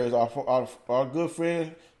Bears, our good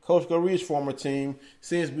friend Coach Gorie's former team,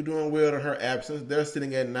 seems to be doing well in her absence. They're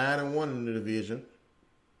sitting at 9-1 in the division.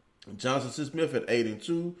 Johnson Smith at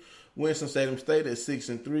 8-2. Winston-Salem State at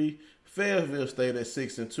 6-3. Fayetteville State at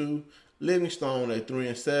 6-2. Livingstone at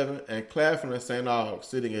 3-7, and Claflin and St. Aug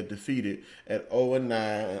sitting at defeated at 0-9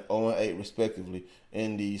 and 0-8 respectively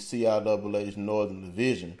in the CIAA's Northern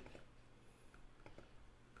Division.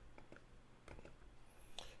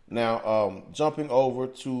 Now, jumping over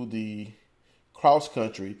to the cross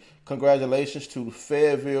country, congratulations to the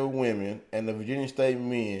Fayetteville women and the Virginia State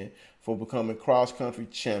men for becoming cross country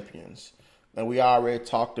champions. And we already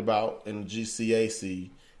talked about in the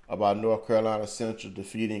GCAC about North Carolina Central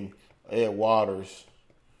defeating Ed Waters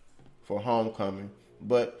for homecoming.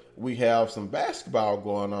 But we have some basketball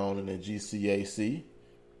going on in the GCAC.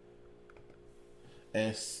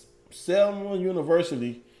 And Selma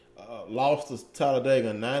University lost to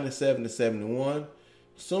Talladega 97-71.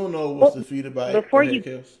 Suno was defeated by before you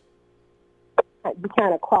be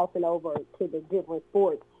kind of crossing over to the different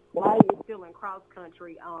sports. While you're still in cross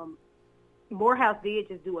country, Morehouse did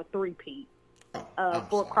just do a three-peat.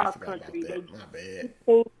 For cross country. They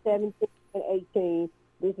 16, 17, and 18.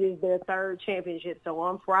 This is their third championship. So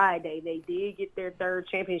on Friday, they did get their third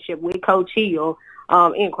championship with Coach Hill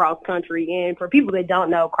in cross country. And for people that don't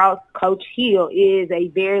know, Coach Hill is a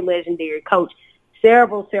very legendary coach.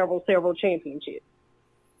 Several championships.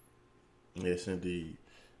 Yes, indeed.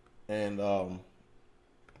 And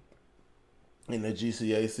in the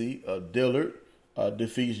GCAC, Dillard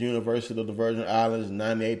defeats University of the Virgin Islands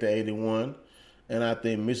 98-81. And I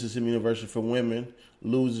think Mississippi University for women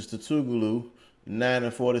loses to Tougaloo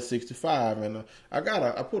 9-4-65. And I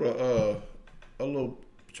put a little,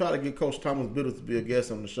 try to get Coach Thomas Biddle to be a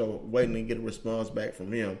guest on the show, waiting to get a response back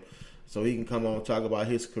from him so he can come on and talk about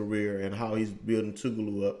his career and how he's building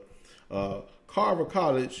Tougaloo up. Carver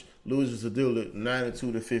College loses to Dillard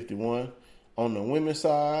 92-51. On the women's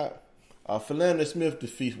side, Philander Smith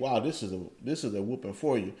defeats. Wow, this is a whooping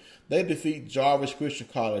for you. They defeat Jarvis Christian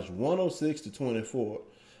College 106-24.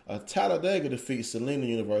 Talladega defeats Selma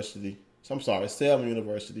University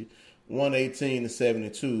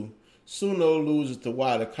 118-72. Suno loses to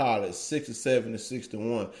Wilder College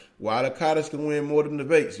 67-61. Wilder College can win more than the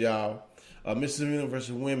Bates, y'all. Mississippi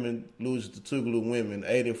University women loses to Tougaloo women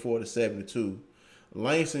 84-72.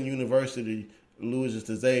 Langston University loses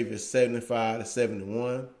to Xavier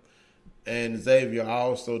 75-71. And Xavier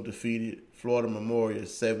also defeated Florida Memorial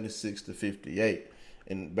 76-58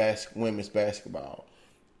 in women's basketball.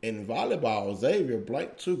 In volleyball, Xavier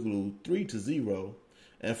blanked Tougaloo 3-0,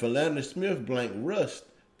 and Philander Smith blanked Rust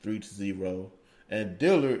 3-0, and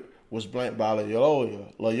Dillard was blanked by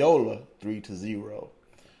Loyola 3-0.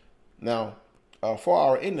 Now, for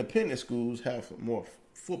our independent schools, have more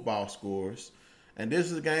football scores, and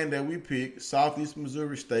this is a game that we picked. Southeast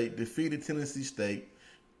Missouri State defeated Tennessee State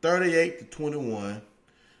 38-21.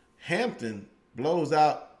 Hampton blows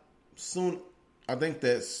out I think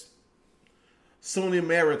that's SUNY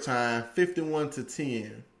Maritime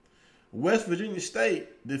 51-10. West Virginia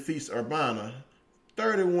State defeats Urbana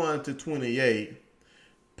 31-28.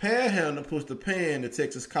 Panhandle puts the Pan to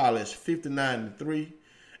Texas College 59-3.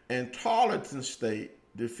 And Tarleton State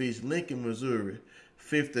defeats Lincoln, Missouri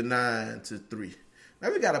 59-3. Now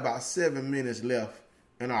we got about 7 minutes left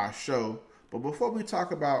in our show. But before we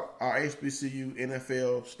talk about our HBCU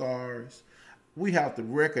NFL stars, we have to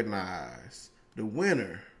recognize the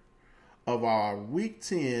winner of our Week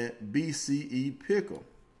 10 BCE Pick'em.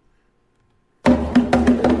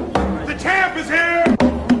 The champ is here!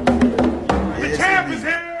 Yes, the champ is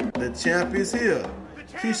here! The champ is here.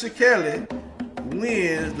 Keisha Kelly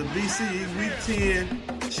wins the BCE Week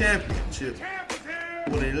 10 championship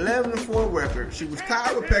with an 11-4 record. She was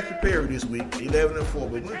tied with Patrick Perry this week, 11-4,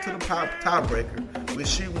 but went to the tiebreaker, which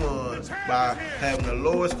she won by having the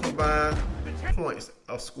lowest combined points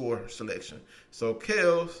of score selection. So,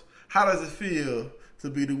 Kels, how does it feel to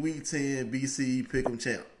be the Week 10 BCE Pick'em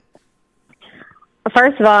champ?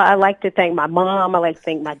 First of all, I'd like to thank my mom. I'd like to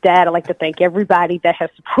thank my dad. I'd like to thank everybody that has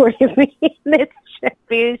supported me in this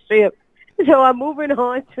championship. So I'm moving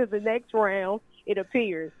on to the next round, it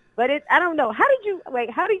appears. But I don't know. How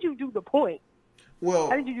did you do the point? Well,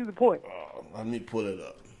 how did you do the point? Let me pull it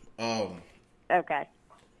up. Okay.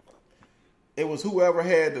 It was whoever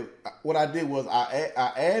had what I did was I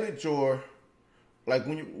added your, like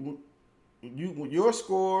when your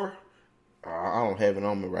score I don't have it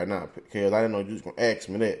on me right now because I didn't know you was gonna ask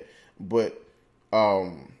me that. But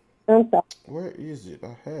where is it?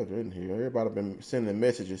 I have it in here. Everybody been sending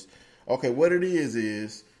messages. Okay, what it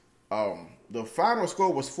is the final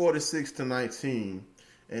score was 46-19,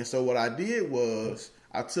 and so what I did was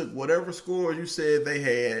I took whatever score you said they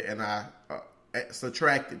had and I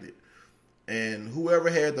subtracted it, and whoever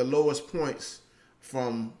had the lowest points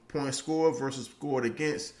from points scored versus scored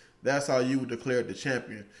against, that's how you would declare the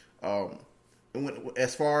champion.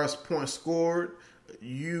 As far as points scored,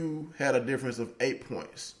 you had a difference of 8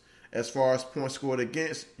 points. As far as points scored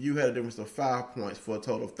against, you had a difference of 5 points for a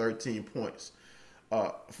total of 13 points.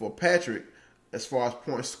 For Patrick, as far as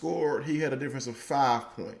points scored, he had a difference of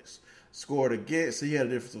 5 points. Scored against, he had a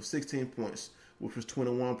difference of 16 points, which was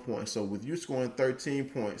 21 points. So with you scoring 13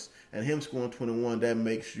 points and him scoring 21, that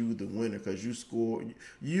makes you the winner because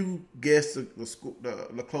you guessed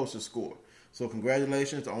the closest score. So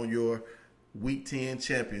congratulations on your Week 10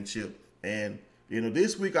 championship. And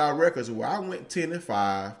this week our records were I went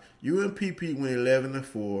 10-5, you and PP went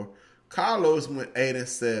 11-4, Carlos went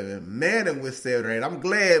 8-7, Manning went 7-8. I'm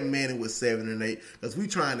glad Manning was 7-8 because we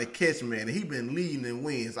trying to catch Manning. He been leading in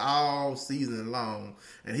wins all season long,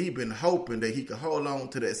 and he been hoping that he could hold on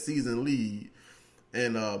to that season lead.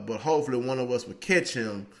 And but hopefully one of us would catch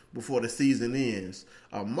him before the season ends.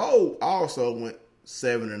 Mo also went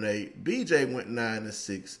 7-8. BJ went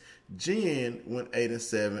 9-6. Jen went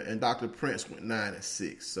 8-7, and Dr. Prince went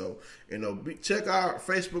 9-6. So, check our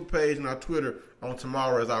Facebook page and our Twitter on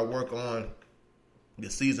tomorrow as I work on the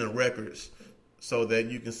season records so that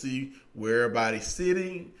you can see where everybody's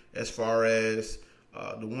sitting as far as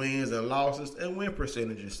the wins and losses and win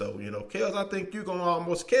percentages. So, Kels, I think you're going to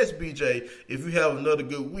almost catch BJ if you have another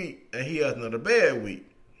good week and he has another bad week.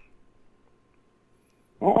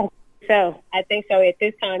 So, I think so. At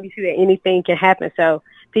this time, you see that anything can happen. So,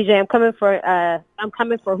 PJ, I'm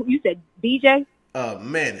coming for who you said, BJ?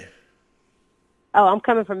 Manny. Oh, I'm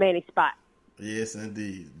coming for Manny's spot. Yes,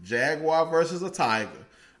 indeed. Jaguar versus a Tiger.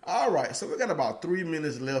 All right, so we got about 3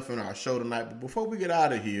 minutes left in our show tonight. But before we get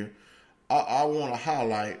out of here, I want to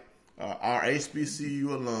highlight our HBCU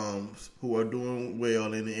alums who are doing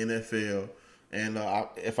well in the NFL. And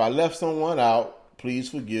if I left someone out, please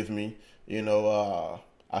forgive me.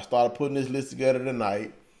 I started putting this list together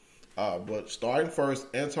tonight. But starting first,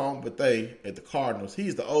 Antoine Bethea at the Cardinals.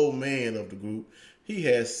 He's the old man of the group. He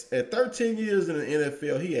has, at 13 years in the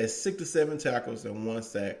NFL, he has 67 tackles and 1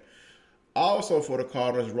 sack. Also for the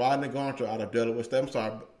Cardinals, Rodney Gunter out of Delaware State. I'm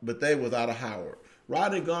sorry, Bethea was out of Howard.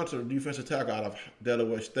 Rodney Gunter, defensive tackle out of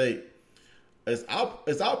Delaware State, is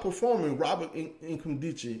outperforming Robert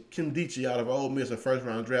Nkemdiche out of Ole Miss, a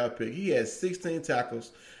first-round draft pick. He has 16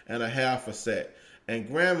 tackles and a half a sack. And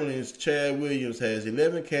Gramblin's Chad Williams has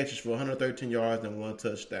 11 catches for 113 yards and 1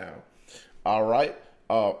 touchdown. All right.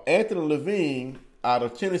 Anthony Levine out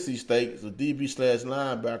of Tennessee State, the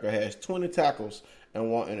DB/linebacker, has 20 tackles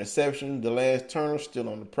and 1 interception. DeLance Turner still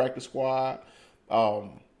on the practice squad.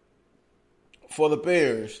 For the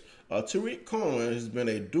Bears, Tariq Cohen has been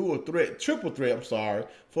a triple threat,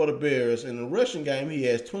 for the Bears. In the rushing game, he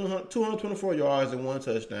has 224 yards and 1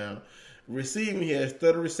 touchdown. Receiving, he has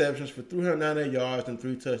 30 receptions for 398 yards and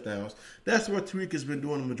 3 touchdowns. That's where Tariq has been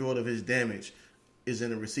doing the majority of his damage, is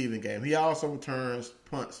in the receiving game. He also returns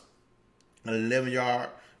punts an 11-yard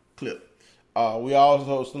clip. We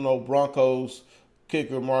also know Broncos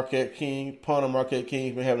kicker Marquette King, punter Marquette King,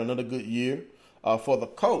 has been having another good year. For the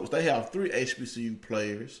Colts, they have 3 HBCU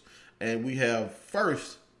players, and we have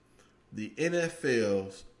first the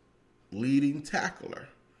NFL's leading tackler,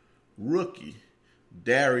 rookie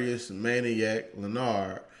Darius Maniac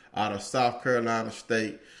Leonard out of South Carolina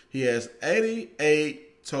State. He has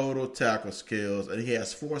 88 total tackle skills, and he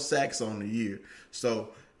has 4 sacks on the year. So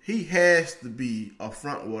he has to be a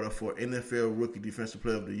front runner for NFL Rookie Defensive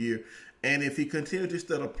Player of the Year. And if he continues to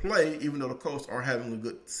still play, even though the Colts are having a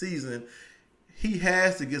good season, he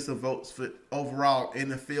has to get some votes for overall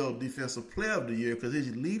NFL Defensive Player of the Year because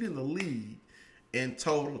he's leading the league in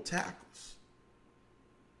total tackles.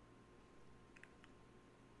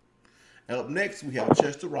 Up next, we have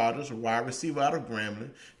Chester Rogers, a wide receiver out of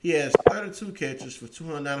Grambling. He has 32 catches for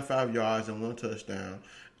 295 yards and 1 touchdown.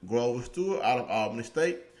 Grover Stewart out of Albany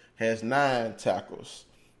State has 9 tackles.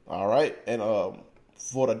 All right, and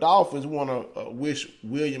for the Dolphins, we want to wish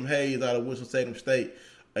William Hayes out of Winston-Salem State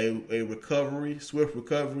a swift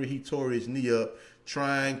recovery. He tore his knee up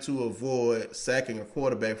trying to avoid sacking a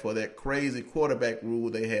quarterback for that crazy quarterback rule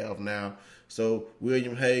they have now. So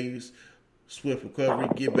William Hayes, swift recovery,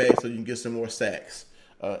 get back so you can get some more sacks.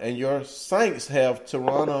 And your Saints have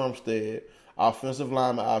Teron Armstead, offensive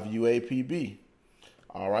lineman out of UAPB.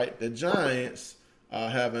 All right, the Giants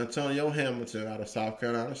have Antonio Hamilton out of South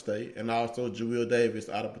Carolina State and also Jaweel Davis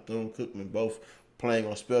out of Bethune-Cookman, both playing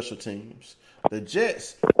on special teams. The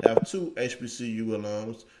Jets have 2 HBCU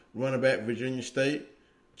alums, running back Virginia State,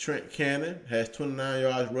 Trent Cannon, has 29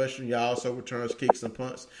 yards rushing. He also returns kicks and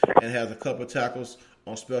punts and has a couple tackles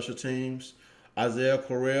on special teams. Isaiah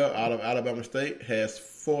Correa out of Alabama State has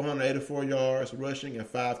 484 yards rushing and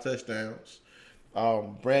 5 touchdowns.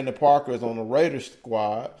 Brandon Parker is on the Raiders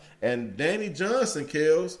squad. And Danny Johnson,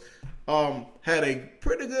 Kels, had a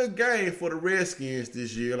pretty good game for the Redskins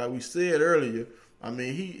this year. Like we said earlier, I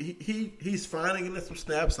mean, he's finally getting some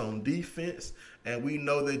snaps on defense, and we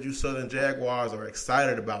know that you Southern Jaguars are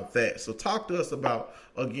excited about that. So talk to us about,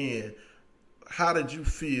 again, how did you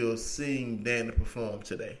feel seeing Danny perform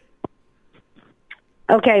today?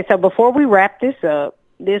 Okay, so before we wrap this up,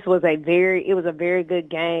 it was a very good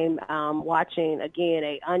game. Watching again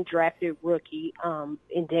a undrafted rookie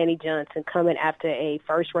in Danny Johnson coming after a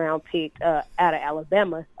first round pick out of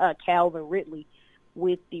Alabama, Calvin Ridley,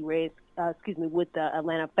 with the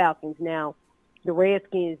Atlanta Falcons. Now, the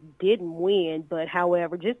Redskins didn't win, but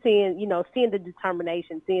however, just seeing the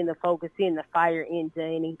determination, seeing the focus, seeing the fire in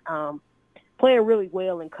Danny, playing really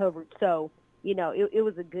well in coverage. So, it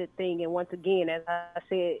was a good thing. And once again, as I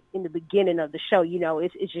said in the beginning of the show,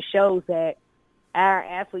 it just shows that our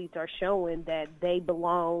athletes are showing that they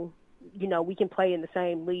belong. We can play in the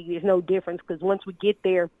same league. There's no difference because once we get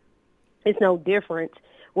there, it's no difference.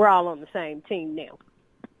 We're all on the same team now.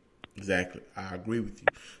 Exactly. I agree with you.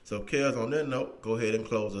 So, Kels, on that note, go ahead and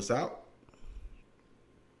close us out.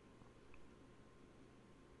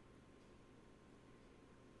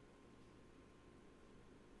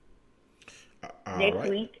 Next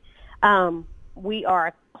week, we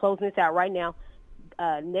are closing this out right now.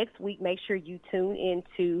 Next week, make sure you tune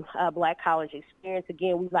into Black College Experience.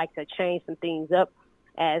 Again, we like to change some things up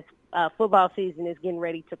as football season is getting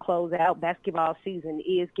ready to close out. Basketball season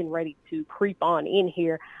is getting ready to creep on in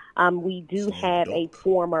here. We do have a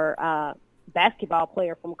former basketball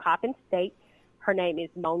player from Coppin State. Her name is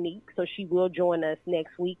Monique, so she will join us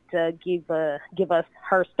next week to give us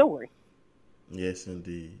her story. Yes,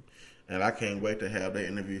 indeed. And I can't wait to have that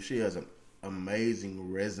interview. She has an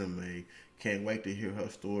amazing resume. Can't wait to hear her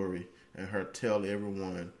story and her tell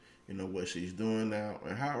everyone, what she's doing now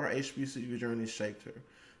and how her HBCU journey shaped her.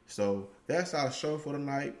 So that's our show for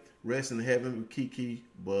tonight. Rest in heaven with Kiki.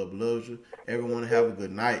 Bub loves you. Everyone have a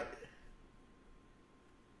good night.